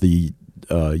founder of the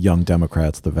Young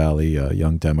Democrats, the Valley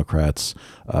Young Democrats,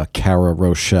 Kara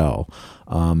Rochelle.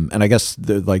 And I guess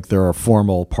there are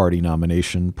formal party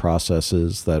nomination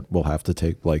processes that will have to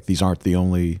take. Like, these aren't the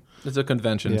only. It's a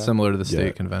convention similar to the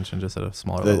state convention, just at a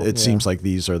smaller level. It seems like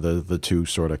these are the two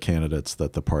sort of candidates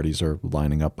that the parties are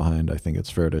lining up behind. I think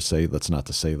it's fair to say. That's not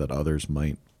to say that others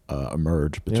might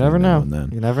emerge between now and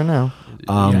then. You never know.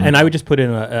 And I would just put in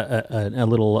a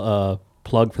little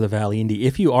plug for the Valley Indy.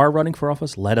 If you are running for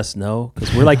office, let us know,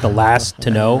 because we're like the last to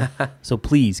know. So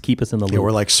please keep us in the loop. Yeah,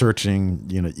 we're like searching,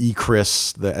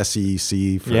 eChris, the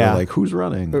SEC for like who's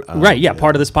running. Right. Yeah.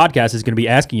 Part of this podcast is going to be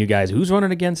asking you guys who's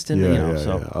running against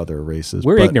other races.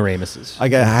 We're ignoramuses. I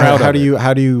guess how do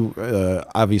you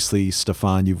obviously,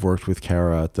 Stefan, you've worked with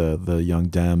Kara at the Young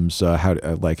Dems.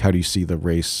 How do you see the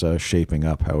race shaping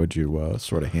up? How would you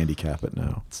sort of handicap it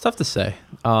now? It's tough to say.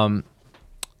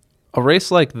 A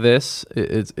race like this,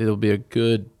 it'll be a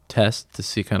good test to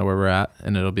see kind of where we're at,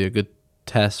 and it'll be a good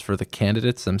test for the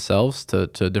candidates themselves to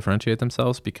differentiate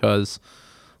themselves, because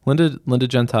Linda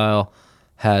Gentile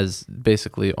has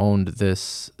basically owned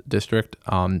this district.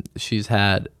 She's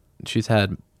had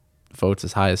votes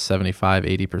as high as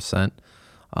 75-80%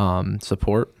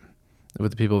 support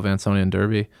with the people of Ansonia and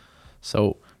Derby.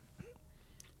 So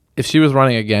if she was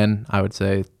running again, I would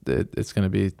say it's going to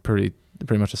be pretty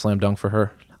much a slam dunk for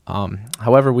her.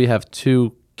 However, we have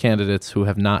two candidates who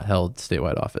have not held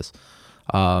statewide office.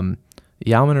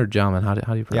 Yauman or Jauman? How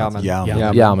do you pronounce it?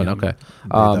 Yauman. Okay.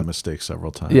 Made that mistake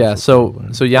several times. Yeah. So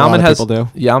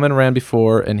Yauman ran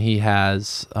before, and he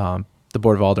has the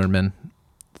Board of Aldermen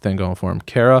thing going for him.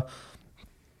 Kara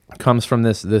comes from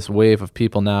this wave of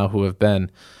people now who have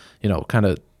been, kind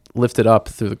of lifted up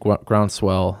through the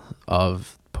groundswell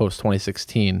of post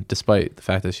 2016, despite the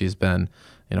fact that she's been,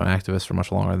 an activist for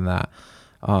much longer than that.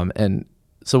 And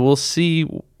so we'll see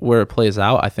where it plays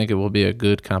out. I think it will be a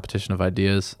good competition of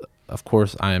ideas. Of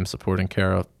course, I am supporting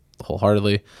Kara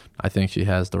wholeheartedly. I think she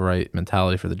has the right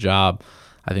mentality for the job.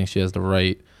 I think she has the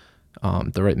right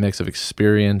mix of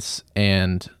experience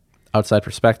and outside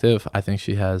perspective. I think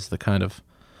she has the kind of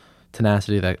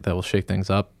tenacity that will shake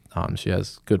things up. She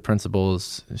has good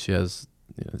principles. She has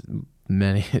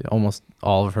many, almost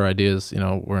all of her ideas,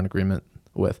 we're in agreement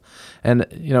with. And,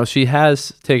 she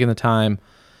has taken the time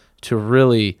to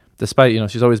really, despite,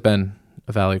 she's always been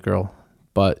a Valley girl,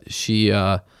 but she's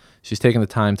taken the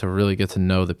time to really get to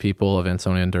know the people of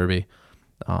Ansonia and Derby.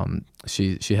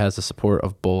 She has the support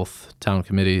of both town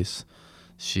committees,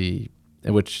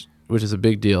 which is a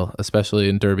big deal, especially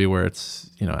in Derby, where it's,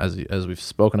 as we've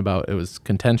spoken about, it was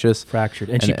contentious, fractured,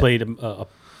 and she played a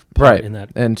part in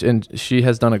that. And she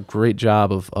has done a great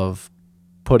job of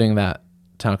putting that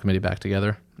town committee back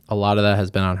together. A lot of that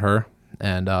has been on her,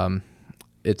 and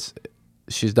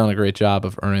she's done a great job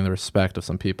of earning the respect of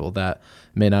some people that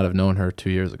may not have known her 2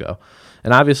 years ago.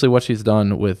 And obviously what she's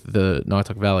done with the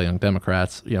Naugatuck Valley Young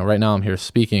Democrats, right now I'm here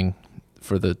speaking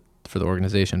for the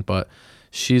organization, but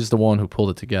she's the one who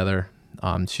pulled it together.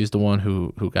 She's the one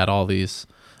who got all these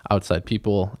outside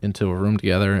people into a room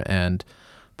together and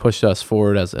pushed us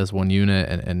forward as one unit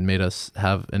and made us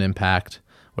have an impact.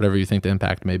 Whatever you think the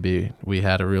impact may be, we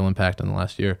had a real impact in the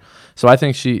last year. So I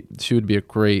think she would be a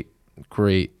great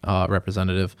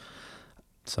representative.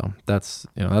 So that's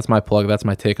my plug. That's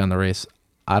my take on the race.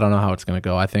 I don't know how it's going to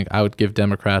go. I think I would give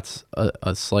Democrats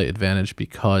a slight advantage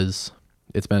because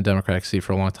it's been a Democratic seat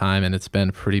for a long time and it's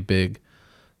been pretty big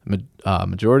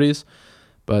majorities,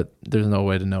 but there's no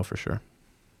way to know for sure.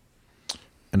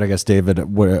 And I guess, David,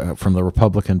 from the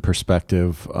Republican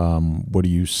perspective, what do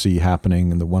you see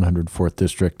happening in the 104th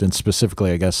district? And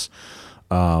specifically, I guess,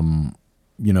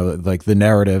 like the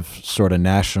narrative sort of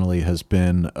nationally has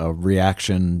been a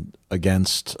reaction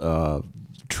against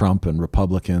Trump and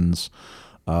Republicans.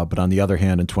 But on the other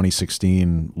hand, in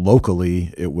 2016,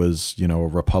 locally, it was, a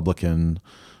Republican.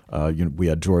 We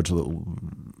had George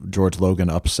Logan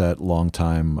upset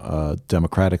longtime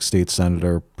Democratic state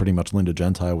senator. Pretty much Linda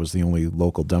Gentile was the only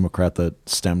local Democrat that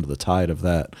stemmed the tide of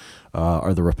that.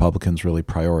 Are the Republicans really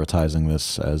prioritizing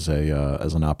this as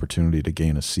an opportunity to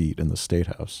gain a seat in the state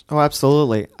house? Oh,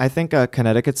 absolutely. I think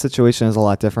Connecticut's situation is a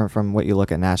lot different from what you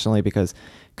look at nationally, because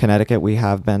Connecticut, we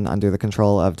have been under the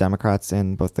control of Democrats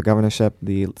in both the governorship,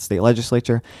 the state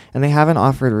legislature, and they haven't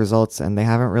offered results and they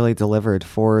haven't really delivered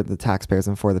for the taxpayers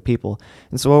and for the people.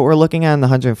 And so what we're looking at in the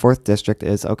 104th district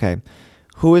is, okay,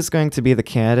 who is going to be the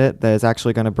candidate that is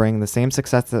actually going to bring the same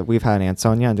success that we've had in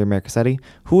Ansonia under Mayor Cassetti?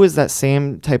 Who is that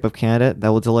same type of candidate that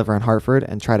will deliver in Hartford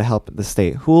and try to help the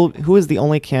state? Who is the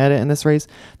only candidate in this race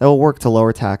that will work to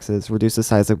lower taxes, reduce the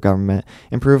size of government,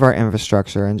 improve our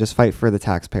infrastructure, and just fight for the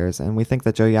taxpayers? And we think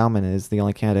that Joe Yauman is the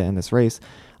only candidate in this race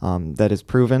that is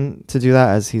proven to do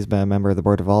that, as he's been a member of the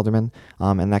Board of Aldermen,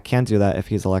 and that can do that if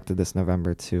he's elected this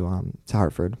November to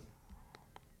Hartford.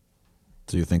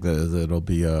 Do you think that it'll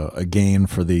be a gain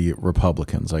for the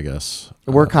Republicans, I guess?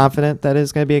 We're confident that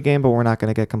it's going to be a game, but we're not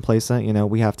going to get complacent.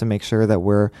 We have to make sure that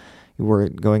we're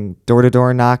going door to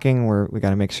door knocking. We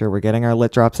got to make sure we're getting our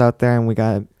lit drops out there, and we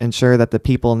got to ensure that the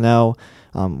people know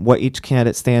what each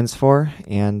candidate stands for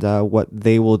and what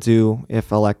they will do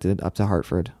if elected up to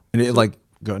Hartford. And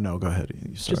go ahead.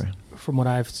 Sorry. Just from what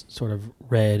I've sort of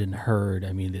read and heard,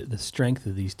 I mean, the strength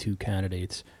of these two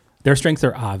candidates, their strengths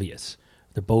are obvious.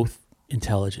 They're both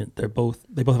intelligent. They both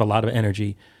have a lot of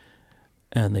energy,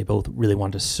 and they both really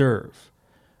want to serve.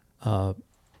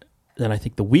 Then I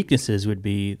think the weaknesses would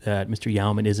be that Mr.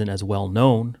 Yauman isn't as well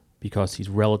known because he's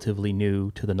relatively new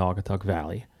to the Naugatuck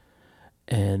Valley.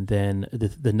 And then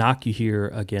the knock you hear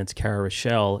against Cara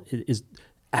Rochelle is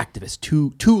activist,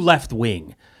 too left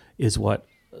wing, is what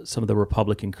some of the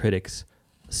Republican critics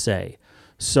say.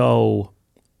 So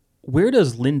where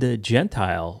does Linda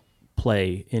Gentile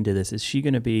play into this? Is she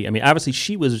going to be, I mean, obviously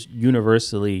she was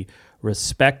universally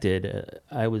respected.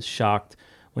 I was shocked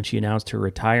when she announced her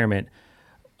retirement.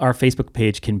 Our Facebook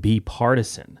page can be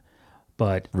partisan,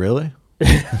 but Really?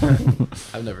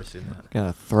 I've never seen that. Got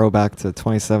a throwback to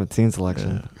 2017's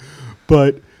election.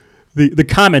 but the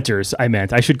commenters,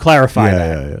 I should clarify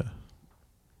that. Yeah.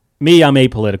 Me, I'm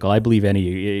apolitical. I believe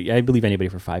anybody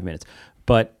for 5 minutes.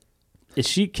 But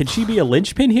can she be a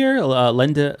linchpin here,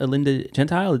 Linda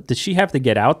Gentile? Does she have to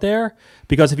get out there?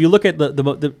 Because if you look at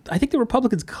I think the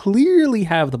Republicans clearly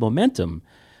have the momentum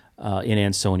in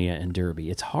Ansonia and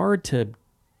Derby. It's hard to.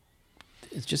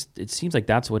 It seems like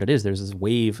that's what it is. There's this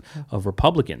wave of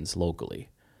Republicans locally.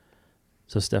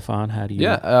 So Stefan, how do you?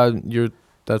 Yeah,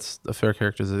 that's a fair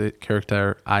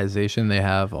characterization. They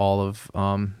have all of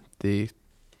the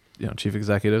chief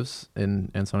executives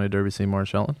in Ansonia, Derby, Seymour, and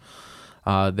Shelton.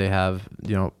 They have,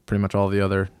 pretty much all the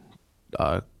other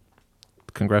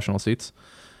congressional seats.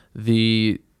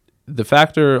 The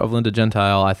factor of Linda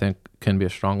Gentile, I think, can be a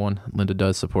strong one. Linda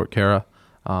does support Cara.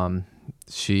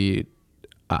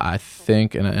 I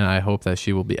think, and I hope that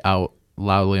she will be out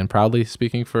loudly and proudly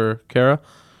speaking for Cara.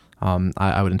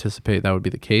 I would anticipate that would be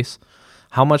the case.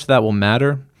 How much that will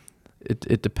matter,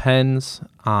 it depends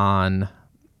on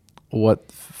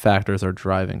what factors are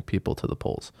driving people to the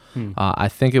polls. I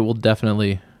think it will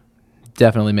definitely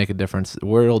make a difference.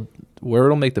 Where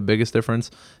it'll make the biggest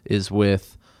difference is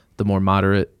with the more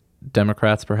moderate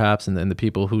Democrats, perhaps, and the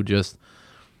people who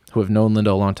have known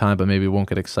Linda a long time, but maybe won't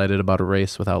get excited about a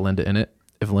race without Linda in it.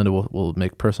 If Linda will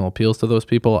make personal appeals to those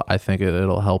people, I think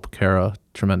it'll help Cara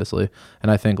tremendously, and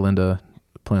I think Linda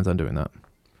plans on doing that.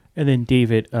 And then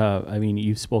David,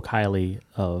 you spoke highly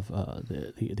of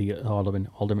the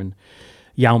Alderman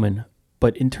Yauman,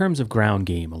 but in terms of ground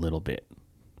game a little bit,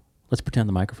 let's pretend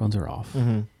the microphones are off.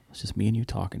 Mm-hmm. It's just me and you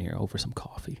talking here over some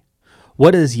coffee.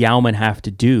 What does Yauman have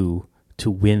to do to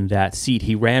win that seat?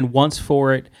 He ran once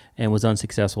for it and was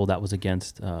unsuccessful. That was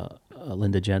against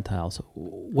Linda Gentile. So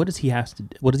what does he have to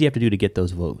do to get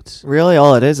those votes? Really,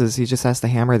 all it is he just has to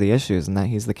hammer the issues, and that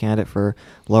he's the candidate for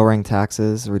lowering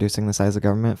taxes, reducing the size of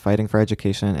government, fighting for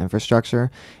education and infrastructure.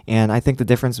 And I think the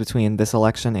difference between this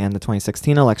election and the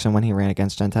 2016 election when he ran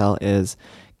against Gentile is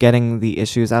getting the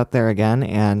issues out there again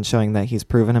and showing that he's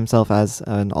proven himself as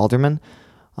an alderman.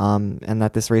 And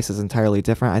that this race is entirely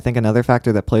different. I think another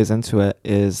factor that plays into it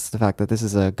is the fact that this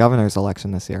is a governor's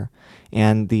election this year.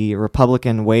 And the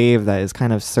Republican wave that is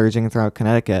kind of surging throughout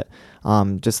Connecticut,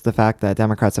 just the fact that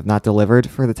Democrats have not delivered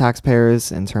for the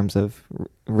taxpayers in terms of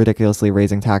ridiculously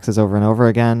raising taxes over and over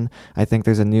again. I think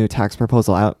there's a new tax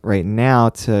proposal out right now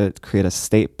to create a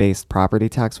state-based property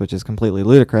tax, which is completely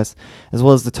ludicrous, as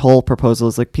well as the toll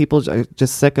proposals. Like, people are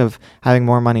just sick of having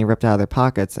more money ripped out of their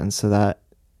pockets, and so that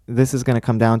this is going to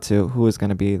come down to who is going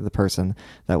to be the person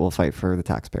that will fight for the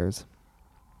taxpayers.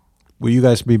 Will you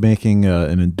guys be making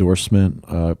an endorsement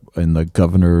in the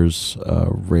governor's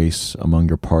race among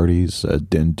your parties?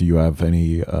 And do you have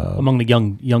any among the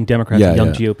young Democrats,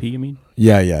 GOP? You mean?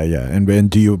 Yeah. And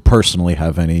do you personally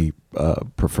have any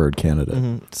preferred candidate.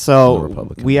 The So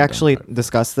Republican we and actually Democrat.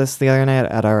 discussed this the other night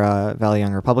at our Valley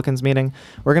Young Republicans meeting.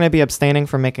 We're going to be abstaining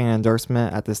from making an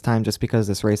endorsement at this time just because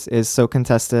this race is so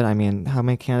contested. I mean, how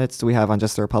many candidates do we have on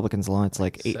just the Republicans alone? It's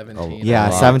like 17. Yeah,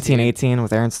 lot. 17, 18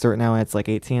 with Aaron Stewart now. It's like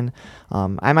 18.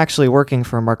 I'm actually working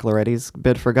for Mark Loretti's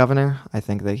bid for governor. I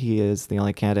think that he is the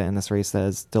only candidate in this race that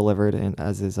has delivered in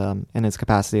his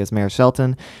capacity as Mayor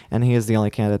Shelton, and he is the only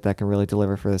candidate that can really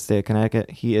deliver for the state of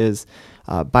Connecticut. He is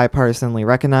bipartisanly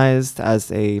recognized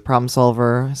as a problem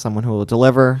solver, someone who will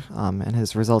deliver, and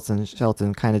his results in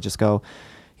Shelton kind of just go,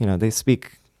 they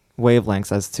speak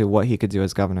wavelengths as to what he could do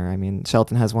as governor. I mean,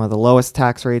 Shelton has one of the lowest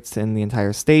tax rates in the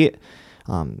entire state.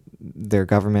 Their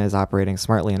government is operating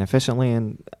smartly and efficiently,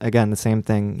 and again, the same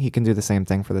thing. He can do the same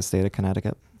thing for the state of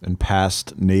Connecticut. And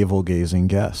past navel-gazing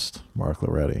guest, Mark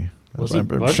Loretti. Was I'm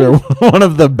he? sure one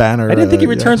of the banner. I didn't think he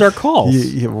returns our calls.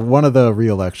 One of the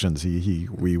re-elections,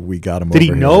 we got him. Did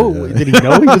he over know? here. Did he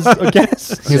know he was a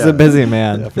guest? He's a busy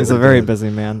man. He's a very busy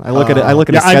man. I look at his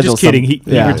I'm schedule. just kidding. He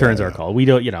Yeah. returns our call. We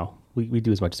don't. We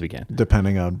do as much as we can.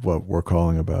 Depending on what we're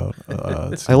calling about.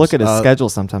 I look at his schedule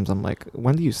sometimes. I'm like,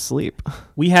 when do you sleep?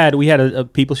 We had a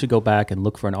people should go back and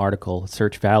look for an article.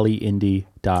 Search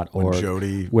valleyindy.org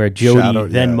Jody where Jody,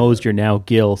 shadowed- then yeah. Mosger, now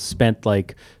Gill, spent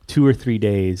like 2 or 3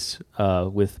 days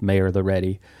with Mayor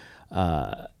Loretti.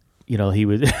 He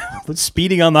was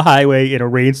speeding on the highway in a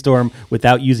rainstorm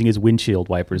without using his windshield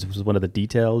wipers, which was one of the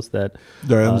details that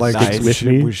And like sticks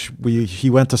with me. he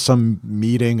went to some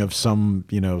meeting of some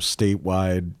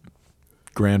statewide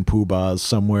grand poobahs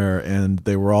somewhere, and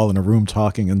they were all in a room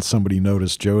talking, and somebody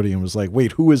noticed Jody and was like,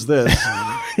 "Wait, who is this?"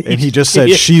 And he just said,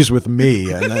 "She's with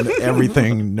me," and then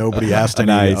everything. Nobody asked any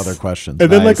Nice. other questions.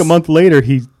 And then like a Nice. month later,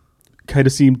 he kind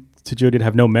of seemed to Jody to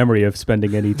have no memory of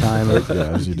spending any time. Yeah,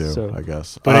 as you do, So- I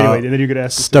guess. But anyway, and then you're gonna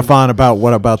ask Stefan,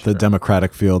 what about the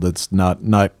Democratic field? It's not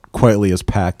quietly as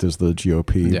packed as the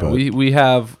GOP. Yeah, but we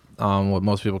have what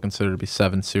most people consider to be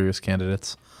 7 serious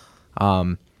candidates.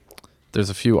 There's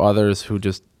a few others who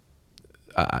just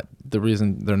the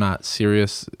reason they're not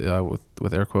serious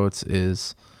with air quotes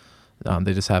is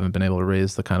they just haven't been able to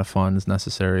raise the kind of funds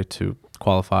necessary to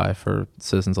qualify for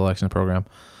Citizens Election Program.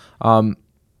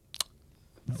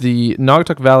 The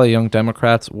Naugatuck Valley Young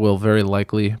Democrats will very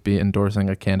likely be endorsing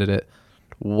a candidate.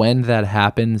 When that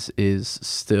happens is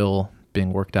still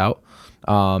being worked out.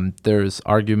 There's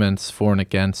arguments for and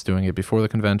against doing it before the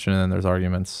convention, and then there's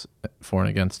arguments for and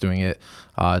against doing it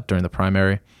during the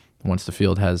primary once the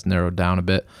field has narrowed down a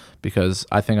bit, because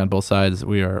I think on both sides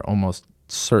we are almost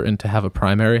certain to have a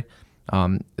primary.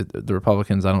 The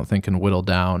Republicans, I don't think, can whittle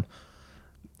down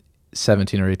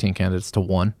 17 or 18 candidates to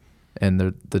one, and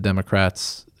the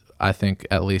Democrats, I think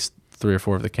at least 3 or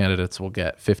 4 of the candidates will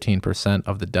get 15%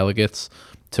 of the delegates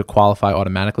to qualify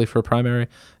automatically for a primary.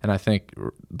 And I think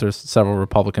there's several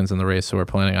Republicans in the race who are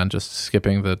planning on just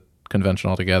skipping the convention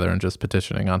altogether and just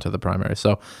petitioning onto the primary.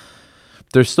 So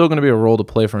there's still going to be a role to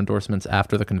play for endorsements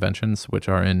after the conventions, which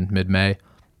are in mid-May.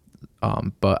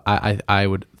 But I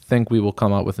would think we will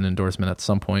come out with an endorsement at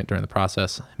some point during the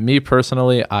process. Me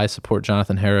personally, I support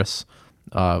Jonathan Harris,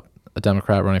 a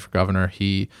Democrat running for governor.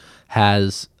 He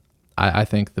has, I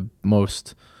think, the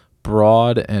most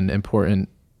broad and important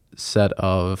set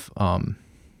of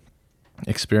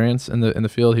experience in the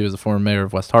field. He was a former mayor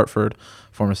of West Hartford,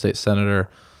 former state senator,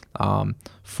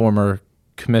 former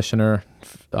commissioner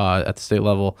at the state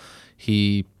level.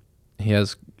 He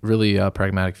has really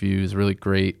pragmatic views, really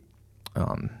great,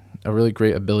 a really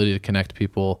great ability to connect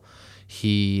people.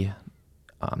 He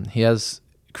has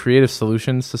creative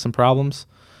solutions to some problems,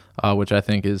 which I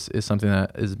think is something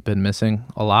that has been missing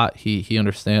a lot. He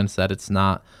understands that it's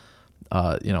not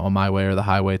a my way or the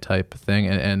highway type thing,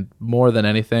 and more than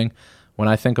anything, when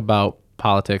I think about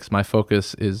politics, my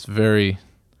focus is very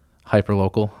hyper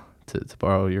local, to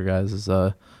borrow your guys'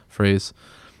 phrase.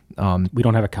 we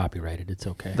don't have it copyrighted. It's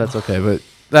okay. That's okay, but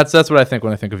that's what I think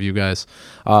when I think of you guys.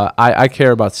 I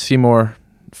care about Seymour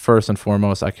first and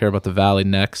foremost. I care about the Valley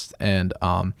next, and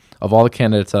of all the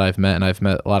candidates that I've met, and I've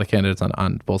met a lot of candidates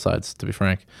on both sides, to be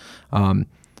frank,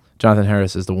 Jonathan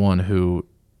Harris is the one who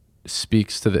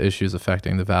speaks to the issues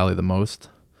affecting the Valley the most,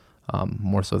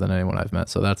 more so than anyone I've met.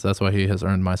 So that's why he has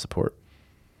earned my support.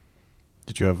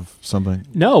 Did you have something?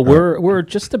 No, we're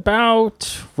just about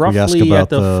asked roughly about at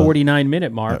the the-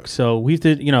 49-minute mark. So we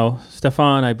did,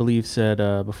 Stefan, I believe, said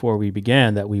before we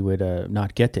began that we would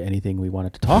not get to anything we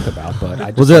wanted to talk about. But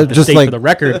I just, wanted to just state like- for the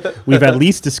record, we've at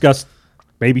least discussed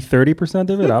maybe 30%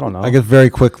 of it. I don't know. I guess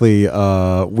very quickly,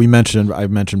 I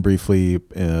mentioned briefly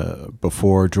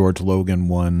before George Logan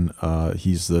won.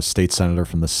 He's the state senator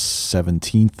from the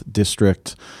 17th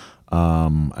district,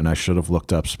 and I should have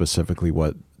looked up specifically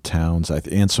what towns.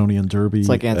 Ansonia and Derby. It's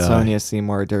like Ansonia,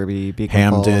 Seymour, Derby, Beacon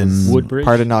Hamden, Falls, Woodbridge.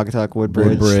 part of Naugatuck,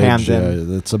 Woodbridge, Woodbridge.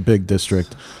 Hamden. It's a big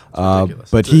district.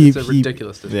 Ridiculous. But It's a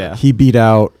ridiculous district. Yeah. he beat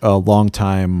out a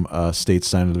longtime state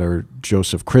senator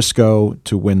Joseph Crisco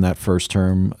to win that first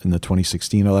term in the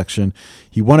 2016 election.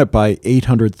 He won it by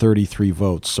 833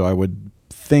 votes. So I would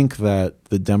think that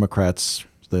the Democrats,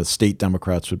 the state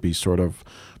Democrats, would be sort of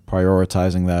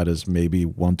prioritizing that as maybe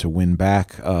one to win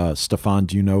back. Stefan,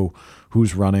 do you know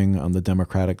who's running on the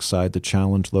Democratic side to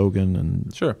challenge Logan?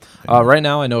 And Sure. Right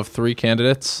now, I know of 3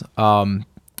 candidates.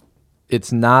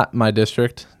 It's not my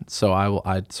district, so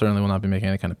I certainly will not be making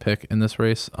any kind of pick in this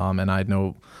race. And I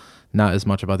know not as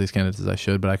much about these candidates as I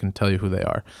should, but I can tell you who they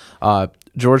are.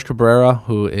 George Cabrera,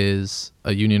 who is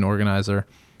a union organizer,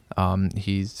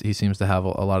 he seems to have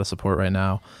a lot of support right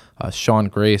now. Sean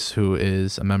Grace, who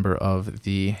is a member of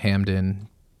the Hamden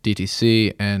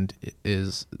DTC and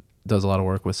does a lot of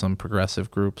work with some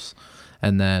progressive groups.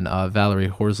 And then Valerie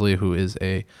Horsley, who is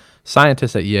a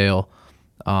scientist at Yale,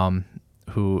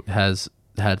 who has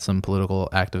had some political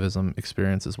activism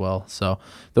experience as well. So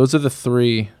those are the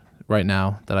 3 right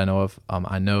now that I know of.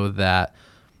 I know that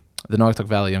the Naugatuck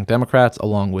Valley Young Democrats,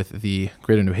 along with the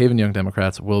Greater New Haven Young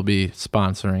Democrats, will be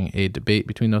sponsoring a debate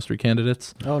between those 3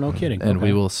 candidates. Oh, no kidding. And Okay.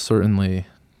 we will certainly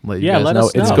let you Yeah, guys let know.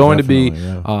 us It's know. going to be,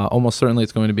 Definitely, yeah. almost certainly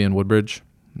it's going to be in Woodbridge,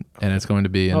 and it's going to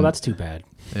be in, Oh, that's too bad.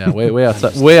 yeah,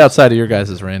 way outside of your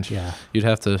guys' range. Yeah. You'd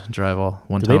have to drive all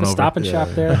one Do town they have a over. Stop and Shop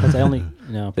there? Because I only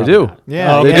no. They probably do. not.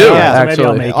 Yeah, Oh, they okay, do, yeah, so maybe I'll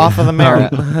actually. make it. Off of the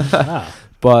merit. Wow.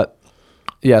 But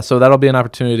yeah, so that'll be an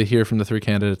opportunity to hear from the 3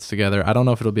 candidates together. I don't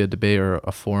know if it'll be a debate or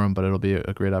a forum, but it'll be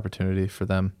a great opportunity for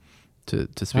them to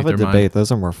speak Have their a debate. mind.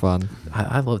 Those are more fun.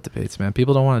 I love debates, man.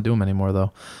 People don't want to do them anymore,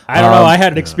 though. I don't know. I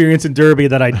had an experience in Derby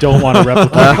that I don't want to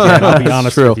replicate again. I'll be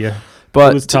honest True. with you.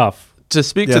 But It was tough. to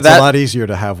speak yeah, to it's that, a lot easier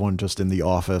to have one just in the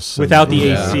office Without the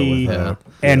Yeah, AC yeah.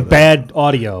 and bad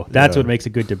audio. That's Yeah. what makes a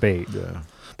good debate. Yeah.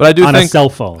 but I do On a think cell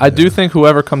phone. I do think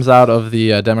whoever comes out of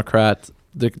the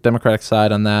Democratic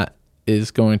side on that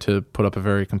is going to put up a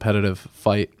very competitive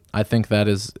fight. I think that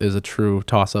is a true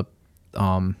toss-up,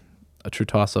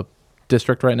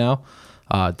 district right now.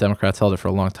 Democrats held it for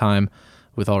a long time.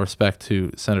 With all respect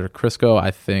to Senator Crisco,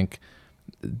 I think,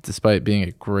 despite being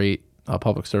a great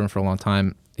public servant for a long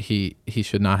time, he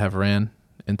should not have ran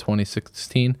in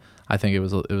 2016. I think it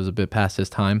was a bit past his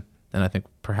time, and I think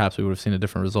perhaps we would have seen a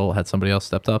different result had somebody else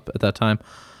stepped up at that time.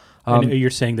 And you're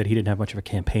saying that he didn't have much of a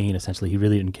campaign, essentially. He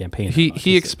really didn't campaign. He that much,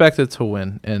 he is it? expected to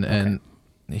win, and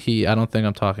he I don't think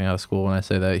I'm talking out of school when I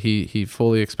say that he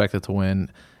fully expected to win,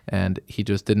 and he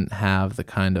just didn't have the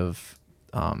kind of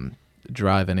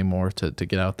drive anymore to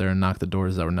get out there and knock the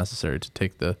doors that were necessary to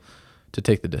take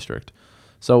the district.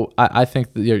 So I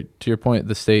think that to your point,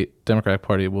 the state Democratic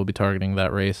Party will be targeting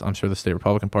that race. I'm sure the state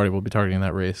Republican Party will be targeting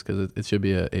that race because it should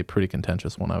be a pretty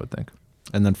contentious one, I would think.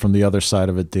 And then from the other side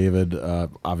of it, David,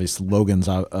 obviously Logan's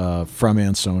from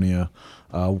Ansonia.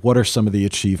 What are some of the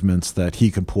achievements that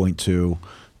he can point to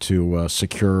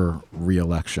secure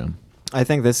re-election? I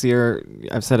think this year,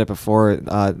 I've said it before,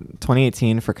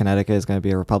 2018 for Connecticut is going to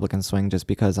be a Republican swing just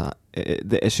because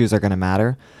the issues are going to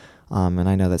matter. And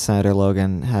I know that Senator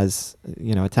Logan has,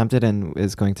 attempted and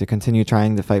is going to continue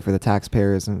trying to fight for the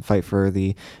taxpayers and fight for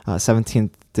the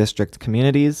 17th district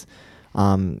communities.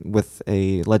 With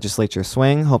a legislature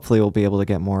swing, hopefully we'll be able to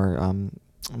get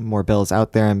more bills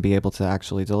out there and be able to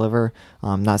actually deliver.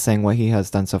 Not saying what he has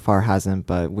done so far hasn't,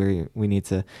 but we need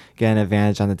to get an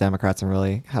advantage on the Democrats and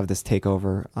really have this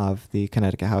takeover of the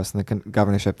Connecticut House and the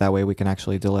governorship. That way we can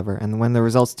actually deliver. And when the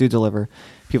results do deliver,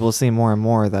 people will see more and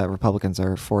more that Republicans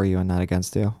are for you and not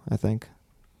against you, I think.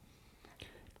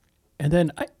 And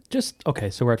then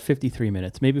so we're at 53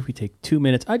 minutes. Maybe if we take 2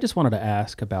 minutes, I just wanted to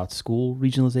ask about school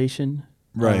regionalization.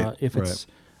 Right, If it's,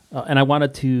 and I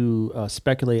wanted to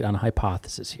speculate on a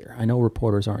hypothesis here. I know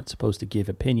reporters aren't supposed to give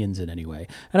opinions in any way,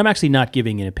 and I'm actually not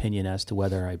giving an opinion as to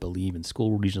whether I believe in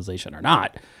school regionalization or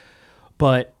not.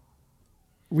 But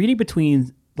reading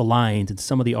between the lines in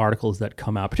some of the articles that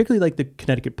come out, particularly like the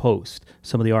Connecticut Post,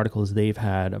 some of the articles they've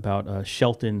had about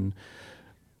Shelton.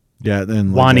 Yeah,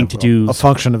 and wanting to do a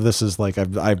function of this is like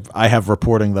I have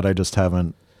reporting that I just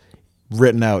haven't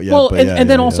written out yet. Well, but and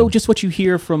then also just what you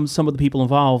hear from some of the people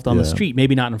involved on the Yeah. street,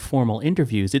 maybe not in formal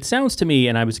interviews. It sounds to me,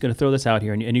 and I was going to throw this out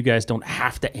here, and you guys don't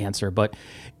have to answer, but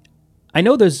I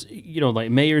know there's, like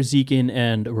Mayor Zekin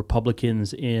and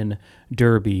Republicans in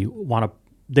Derby want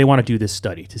to do this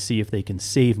study to see if they can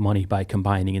save money by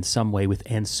combining in some way with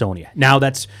Ansonia. Now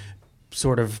that's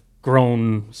sort of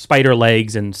grown spider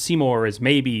legs, and Seymour is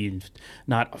maybe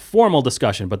not a formal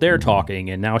discussion, but they're talking,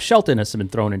 and now Shelton has been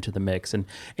thrown into the mix, and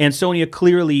Ansonia,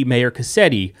 clearly Mayor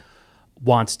Cassetti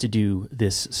wants to do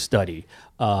this study.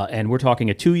 And we're talking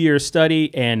a 2-year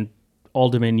study, and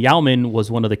Alderman Yalman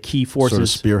was one of the key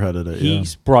forces. Sort of spearheaded it.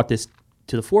 He's brought this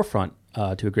to the forefront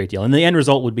to a great deal. And the end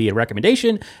result would be a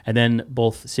recommendation, and then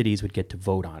both cities would get to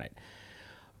vote on it.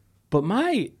 But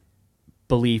my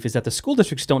belief is that the school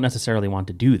districts don't necessarily want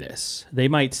to do this. They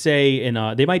might say,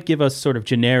 they might give us sort of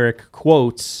generic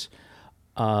quotes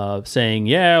saying,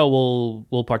 yeah,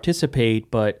 we'll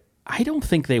participate, but I don't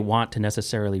think they want to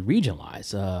necessarily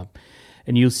regionalize.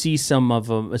 And you'll see some of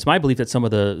them. It's my belief that some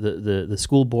of the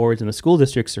school boards and the school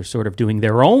districts are sort of doing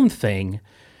their own thing,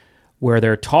 where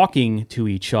they're talking to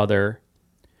each other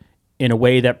in a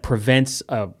way that prevents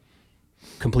a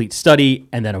complete study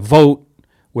and then a vote,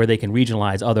 where they can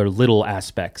regionalize other little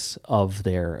aspects of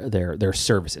their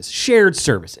services, shared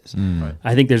services. Right.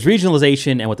 I think there's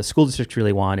regionalization, and what the school districts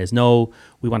really want is, no,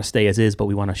 we want to stay as is, but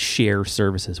we want to share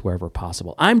services wherever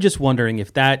possible. I'm just wondering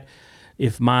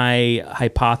if my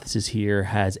hypothesis here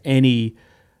has any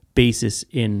basis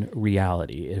in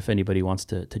reality, if anybody wants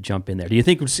to jump in there. Do you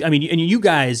think, I mean, and you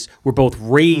guys were both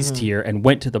raised here and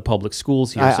went to the public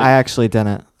schools here. I actually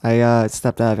didn't. I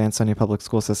stepped out of Ansonia Public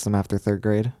School System after 3rd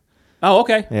grade. Oh,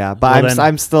 okay. Yeah, but Well,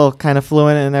 I'm still kind of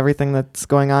fluent in everything that's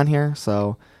going on here.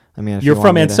 So, I mean, if You're you from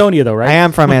want me to- Ansonia, though, right? I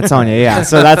am from Ansonia, yeah.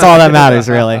 So that's all that matters,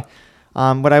 really.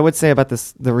 What I would say about the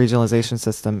regionalization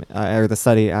system, or the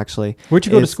study, actually. Where'd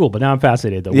you go to is- school? But now I'm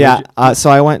fascinated, though. Yeah, so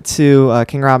I went to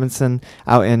King Robinson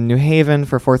out in New Haven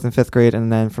for 4th and 5th grade,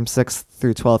 and then from 6th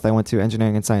through 12th, I went to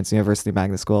Engineering and Science University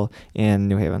Magnet School in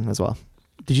New Haven as well.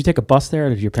 Did you take a bus there, or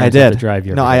did your I parents have did. to drive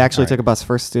you? No, every I day? actually All took right. a bus.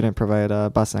 First student provided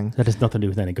busing. That has nothing to do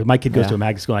with anything. Because my kid goes Yeah. to a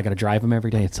magnet school, and I got to drive him every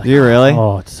day. It's like, Do you really?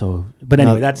 Oh, it's so. But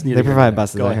anyway, No, that's neither they here nor provide there.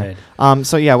 buses Go out here. ahead.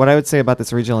 So yeah, what I would say about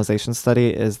this regionalization study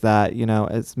is that, you know,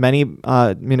 as many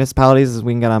municipalities as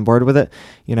we can get on board with it,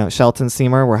 you know, Shelton,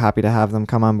 Seymour, we're happy to have them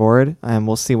come on board, and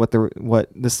we'll see what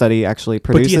the study actually But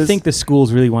produces. do you think the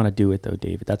schools really want to do it, though,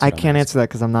 David? That's I what I'm can't asking. answer that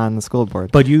because I'm not on the school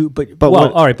board. But But well,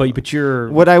 what- all right. But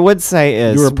you're. What I would say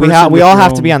is You're a we person with all your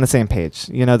have to be own- on the same page.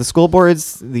 You know, the school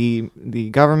boards, the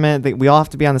government, we all have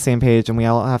to be on the same page, and we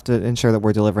all have to ensure that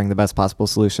we're delivering the best possible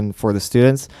solution for the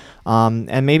students.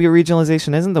 And maybe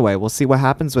regionalization isn't the way. We'll see what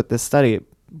happens with this study.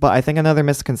 But I think another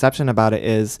misconception about it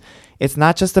is it's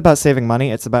not just about saving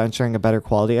money. It's about ensuring a better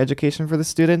quality education for the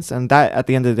students. And that, at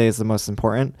the end of the day, is the most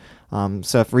important.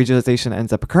 So if regionalization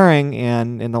ends up occurring,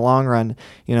 and in the long run,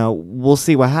 you know, we'll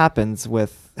see what happens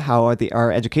with how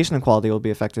our education quality will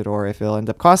be affected, or if it'll end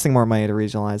up costing more money to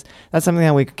regionalize. That's something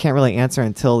that we can't really answer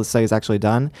until the study is actually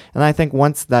done. And I think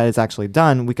once that is actually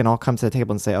done, we can all come to the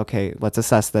table and say, okay, let's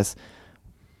assess this.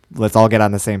 Let's all get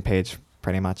on the same page,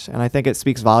 pretty much. And I think it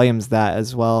speaks volumes that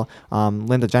as well,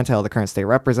 Linda Gentile, the current state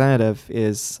representative,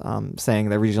 is saying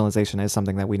that regionalization is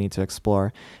something that we need to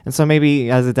explore. And so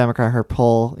maybe as a Democrat, her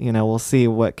poll, you know, we'll see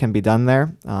what can be done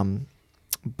there.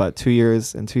 But 2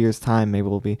 years, in 2 years' time, maybe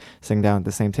we'll be sitting down at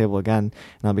the same table again,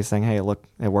 and I'll be saying, hey, look,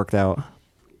 it worked out.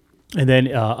 And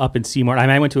then up in Seymour,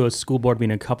 I went to a school board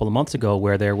meeting a couple of months ago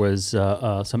where there was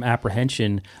some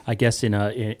apprehension, I guess,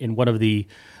 in one of the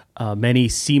many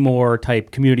Seymour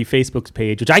type community Facebook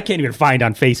page, which I can't even find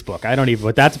on Facebook. I don't even,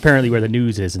 but that's apparently where the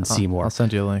news is in Seymour. I'll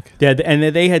send you a link.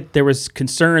 There was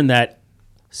concern that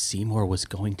Seymour was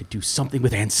going to do something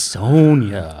with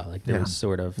Ansonia. Like there was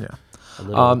sort of a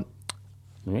little.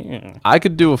 I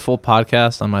could do a full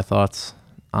podcast on my thoughts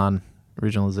on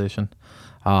regionalization.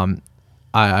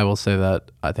 I will say that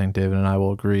I think David and I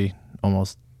will agree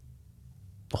almost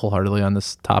wholeheartedly on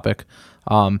this topic.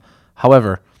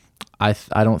 However,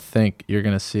 I don't think you're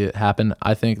going to see it happen.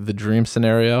 I think the dream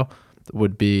scenario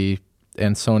would be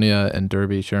Ansonia and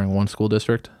Derby sharing one school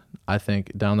district. I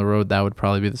think down the road that would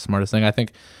probably be the smartest thing. I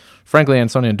think, frankly,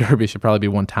 Ansonia and Derby should probably be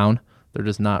one town. They're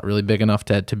just not really big enough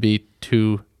to be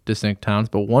two distinct towns.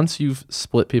 But once you've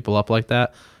split people up like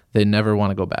that, they never want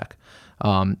to go back.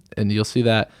 And you'll see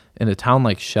that in a town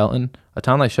like Shelton. A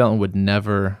town like Shelton would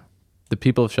never, the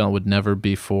people of Shelton would never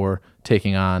be for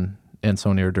taking on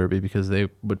Ansonia or Derby because they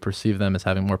would perceive them as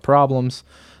having more problems,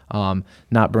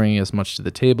 not bringing as much to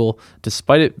the table,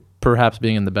 despite it perhaps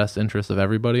being in the best interest of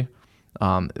everybody.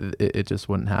 It just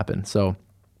wouldn't happen. So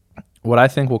what I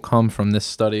think will come from this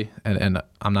study, and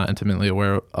I'm not intimately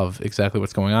aware of exactly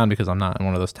what's going on because I'm not in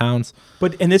one of those towns.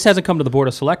 And this hasn't come to the Board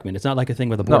of Selectmen. It's not like a thing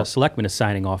where the Board No. of Selectmen is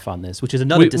signing off on this, which is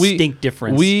another distinct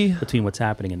difference between what's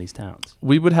happening in these towns.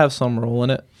 We would have some role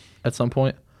in it at some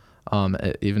point,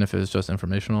 even if it was just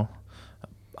informational.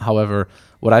 However,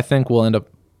 what I think will end up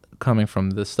coming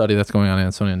from this study that's going on in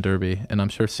Ansonia and Derby, and I'm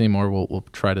sure Seymour will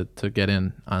try to get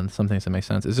in on some things that make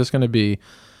sense, is just going to be,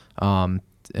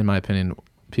 in my opinion,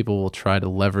 people will try to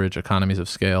leverage economies of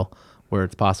scale where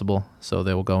it's possible. So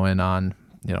they will go in on,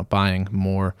 buying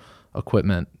more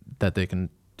equipment that they can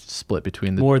split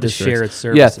between the More the districts. shared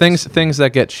services. Yeah, things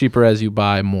that get cheaper as you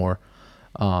buy more,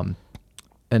 and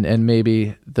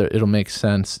maybe it'll make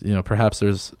sense. Perhaps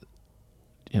there's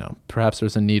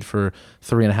a need for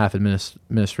 3.5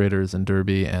 administrators in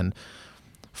Derby and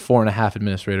 4.5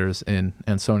 administrators in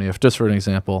Ansonia, just for an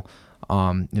example.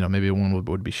 Maybe one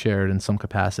would be shared in some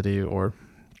capacity, or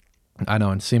I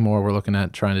know in Seymour we're looking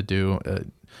at trying to do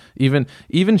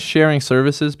even sharing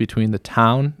services between the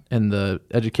town and the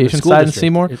education school side in district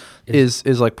Seymour is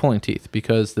is like pulling teeth,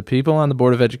 because the people on the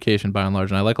Board of Education, by and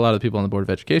large, and I like a lot of the people on the Board of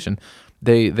Education,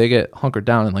 they get hunkered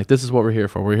down and like, this is what we're here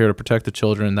for. We're here to protect the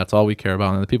children. That's all we care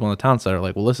about. And the people on the town side are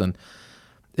like, well, listen,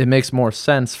 it makes more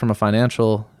sense from a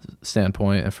financial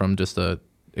standpoint and from just a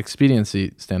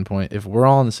expediency standpoint if we're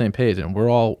all on the same page and we're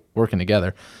all working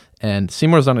together. And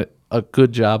Seymour's done a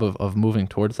good job of moving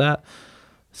towards that.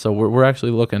 So we're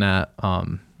actually looking at, I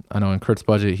know in Kurt's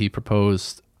budget, he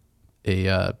proposed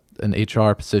an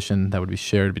HR position that would be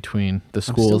shared between the I'm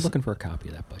schools. still looking for a copy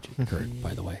of that budget, Kurt,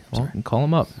 by the way. I'm Well, sorry. call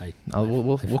him up.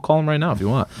 We'll call him right now if you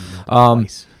want.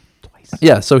 Twice.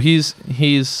 Yeah, so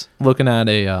he's looking at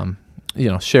a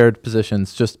shared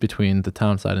positions just between the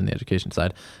town side and the education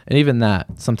side, and even that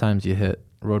sometimes you hit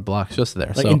roadblocks just there.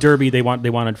 Like so in Derby, they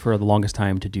wanted for the longest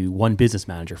time to do one business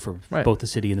manager for Right. both the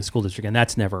city and the school district, and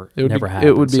that's never it would happened.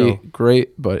 It would be So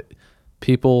great, but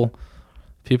people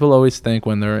always think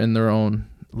when they're in their own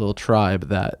little tribe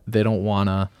that they don't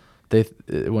wanna.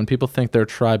 When people think their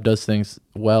tribe does things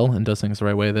well and does things the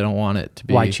right way, they don't want it to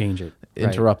be why change it? Right.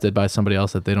 interrupted by somebody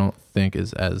else that they don't think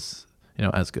is as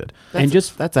good.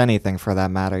 That's anything for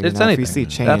that matter. It's If anything. you see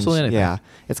change, Absolutely anything. yeah,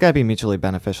 it's got to be mutually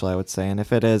beneficial, I would say. And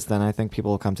if it is, then I think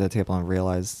people will come to the table and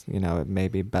realize, it may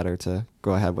be better to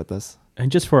go ahead with this.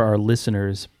 And just for our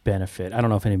listeners' benefit, I don't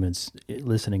know if anyone's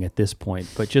listening at this point,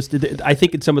 but just I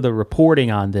think in some of the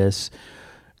reporting on this,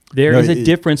 there is a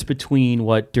difference between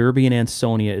what Derby and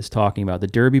Ansonia is talking about. The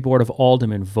Derby Board of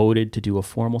Aldermen voted to do a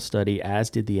formal study, as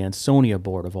did the Ansonia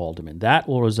Board of Aldermen. That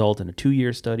will result in a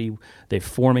 2-year study. They're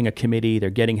forming a committee. They're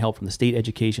getting help from the state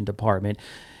education department,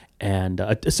 and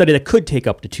a study that could take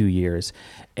up to 2 years.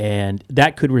 And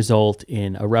that could result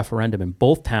in a referendum in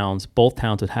both towns. Both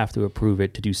towns would have to approve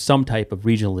it to do some type of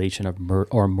regionalization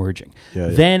or merging. Yeah,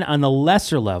 yeah. Then on the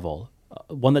lesser level,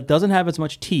 one that doesn't have as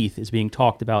much teeth is being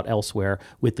talked about elsewhere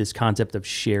with this concept of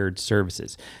shared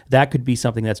services. That could be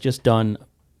something that's just done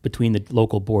between the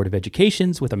local Board of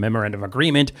Educations with a memorandum of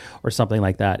agreement or something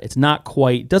like that. It's not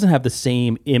quite, doesn't have the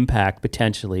same impact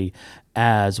potentially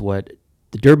as what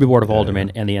the Derby Board of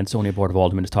Aldermen and the Ansonia Board of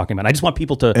Aldermen is talking about. I just want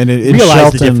people to And in realize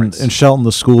Shelton, the difference. in Shelton,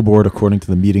 the school board, according to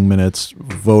the meeting minutes,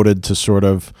 voted to sort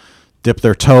of dip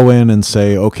their toe in and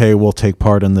say, okay, we'll take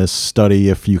part in this study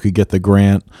if you could get the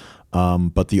grant.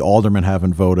 But the aldermen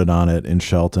haven't voted on it in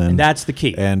Shelton. And that's the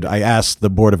key. And I asked the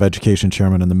Board of Education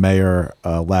chairman and the mayor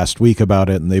last week about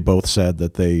it, and they both said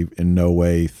that they in no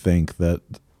way think that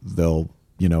they'll,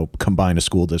 combine a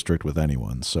school district with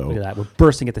anyone. So Look at that. We're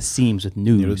bursting at the seams with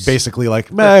news. it's basically like,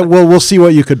 we'll see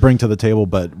what you could bring to the table,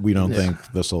 but we don't think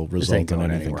this will ain't result in going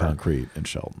anything anywhere. concrete in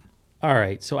Shelton. All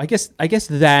right, so I guess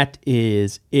that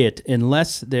is it.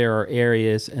 Unless there are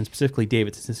areas, and specifically,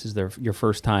 David, since this is your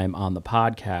first time on the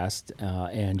podcast,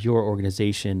 and your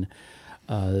organization,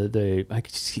 the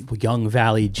Young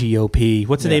Valley GOP.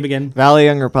 What's the name again? Valley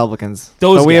Young Republicans.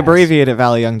 Those but we guys. abbreviate it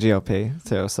Valley Young GOP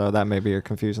too, so that may be your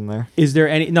confusion there. Is there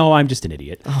any? No, I'm just an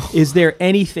idiot. Is there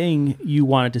anything you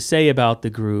wanted to say about the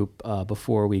group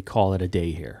before we call it a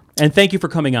day here? And thank you for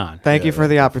coming on. Thank you for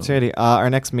the opportunity. Our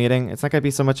next meeting, it's not going to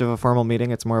be so much of a formal meeting.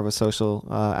 It's more of a social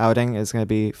outing. It's going to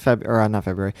be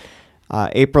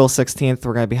April 16th.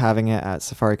 We're going to be having it at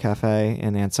Safari Cafe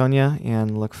in Ansonia,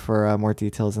 and look for more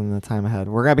details in the time ahead.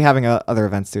 We're going to be having other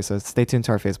events too, so stay tuned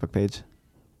to our Facebook page.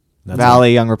 That's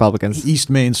Valley Young Republicans.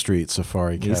 East Main Street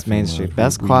Safari Cafe. East Main Street.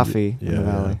 Best coffee in the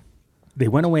Valley. They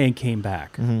went away and came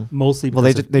back, Mhm. mostly Well,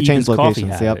 because they of changed Ethan's coffee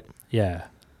locations, habit. yep. Yeah.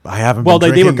 I haven't. Well,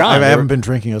 been they were drinking, gone. I They haven't were- been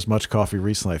drinking as much coffee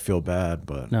recently. I feel bad,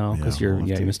 but No, because you're we'll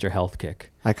have to- Mr. Health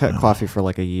Kick. I cut coffee for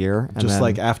like a year. And just then,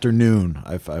 like afternoon.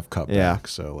 I've cut Yeah. back.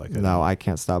 So like no, I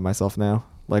can't stop myself now.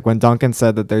 Like when Dunkin'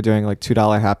 said that they're doing like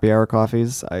 $2 happy hour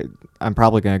coffees, I'm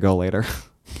probably going to go later.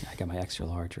 I got my extra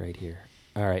large right here.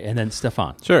 All right, and then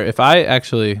Stefan. Sure. If I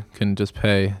actually can just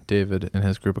pay David and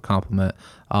his group a compliment,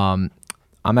 I'm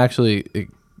actually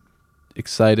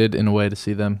excited in a way to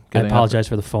see them I getting up. apologize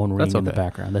for the phone ringing That's in the okay.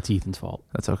 background. That's Ethan's fault.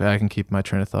 That's okay. I can keep my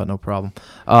train of thought, no problem.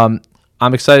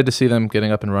 I'm excited to see them getting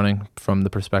up and running from the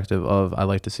perspective of I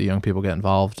like to see young people get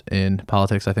involved in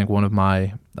politics. I think one of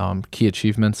my key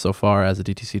achievements so far as a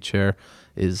DTC chair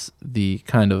is the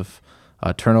kind of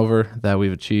turnover that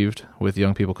we've achieved with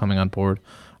young people coming on board.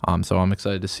 So I'm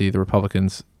excited to see the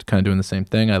Republicans kind of doing the same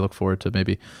thing. I look forward to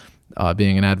maybe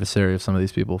being an adversary of some of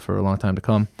these people for a long time to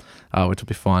come, which will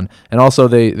be fun. And also,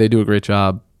 they do a great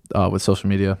job with social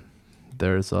media.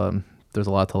 There's a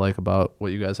lot to like about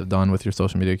what you guys have done with your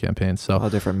social media campaigns. So All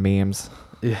different memes.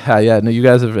 yeah. No, you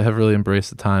guys have really embraced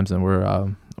the times, and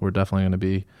we're definitely going to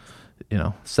be,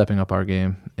 stepping up our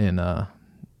game in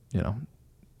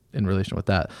in relation with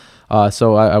that.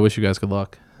 So I wish you guys good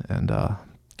luck, and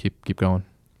keep going.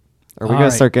 Are we All gonna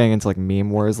right. start getting into like meme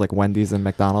wars like Wendy's and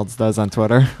McDonald's does on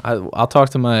Twitter? I'll talk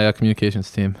to my communications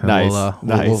team. And Nice,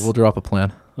 We'll draw up a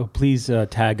plan. Oh, please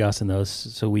tag us in those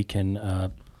so we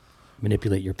can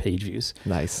manipulate your page views.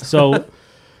 Nice. So,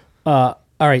 all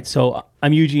right. So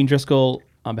I'm Eugene Driscoll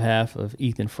on behalf of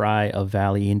Ethan Fry of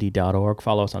valleyindy.org.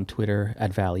 Follow us on Twitter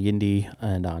at valleyindy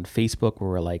and on Facebook where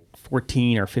we're like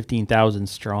 14 or 15,000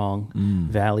 strong.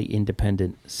 Valley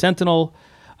Independent Sentinel.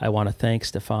 I want to thank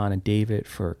Stefan and David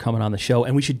for coming on the show,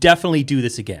 and we should definitely do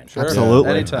this again. Sure.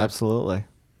 Absolutely. Anytime. Absolutely.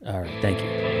 All right. Thank you.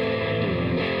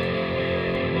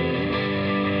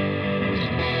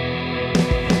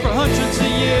 For hundreds of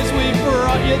years we've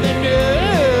brought you the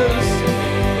news.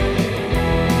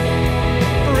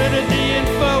 For the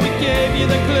info we gave you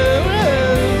the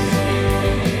clues.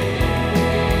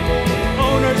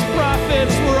 Owners'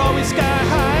 profits were always sky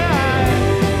high.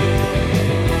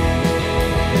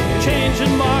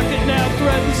 Changing market now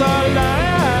threatens our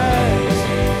lives.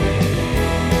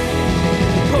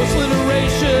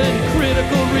 Post-literation,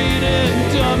 critical reading,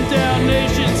 dumbed down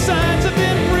nation, signs of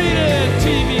inbreeding,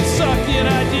 TV sucking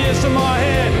ideas from our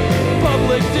head,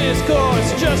 public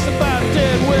discourse just about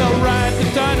dead. We'll ride the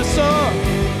dinosaur,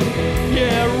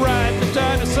 yeah, ride the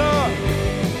dinosaur.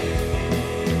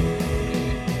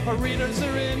 Our readers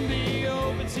are in the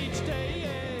opens each day.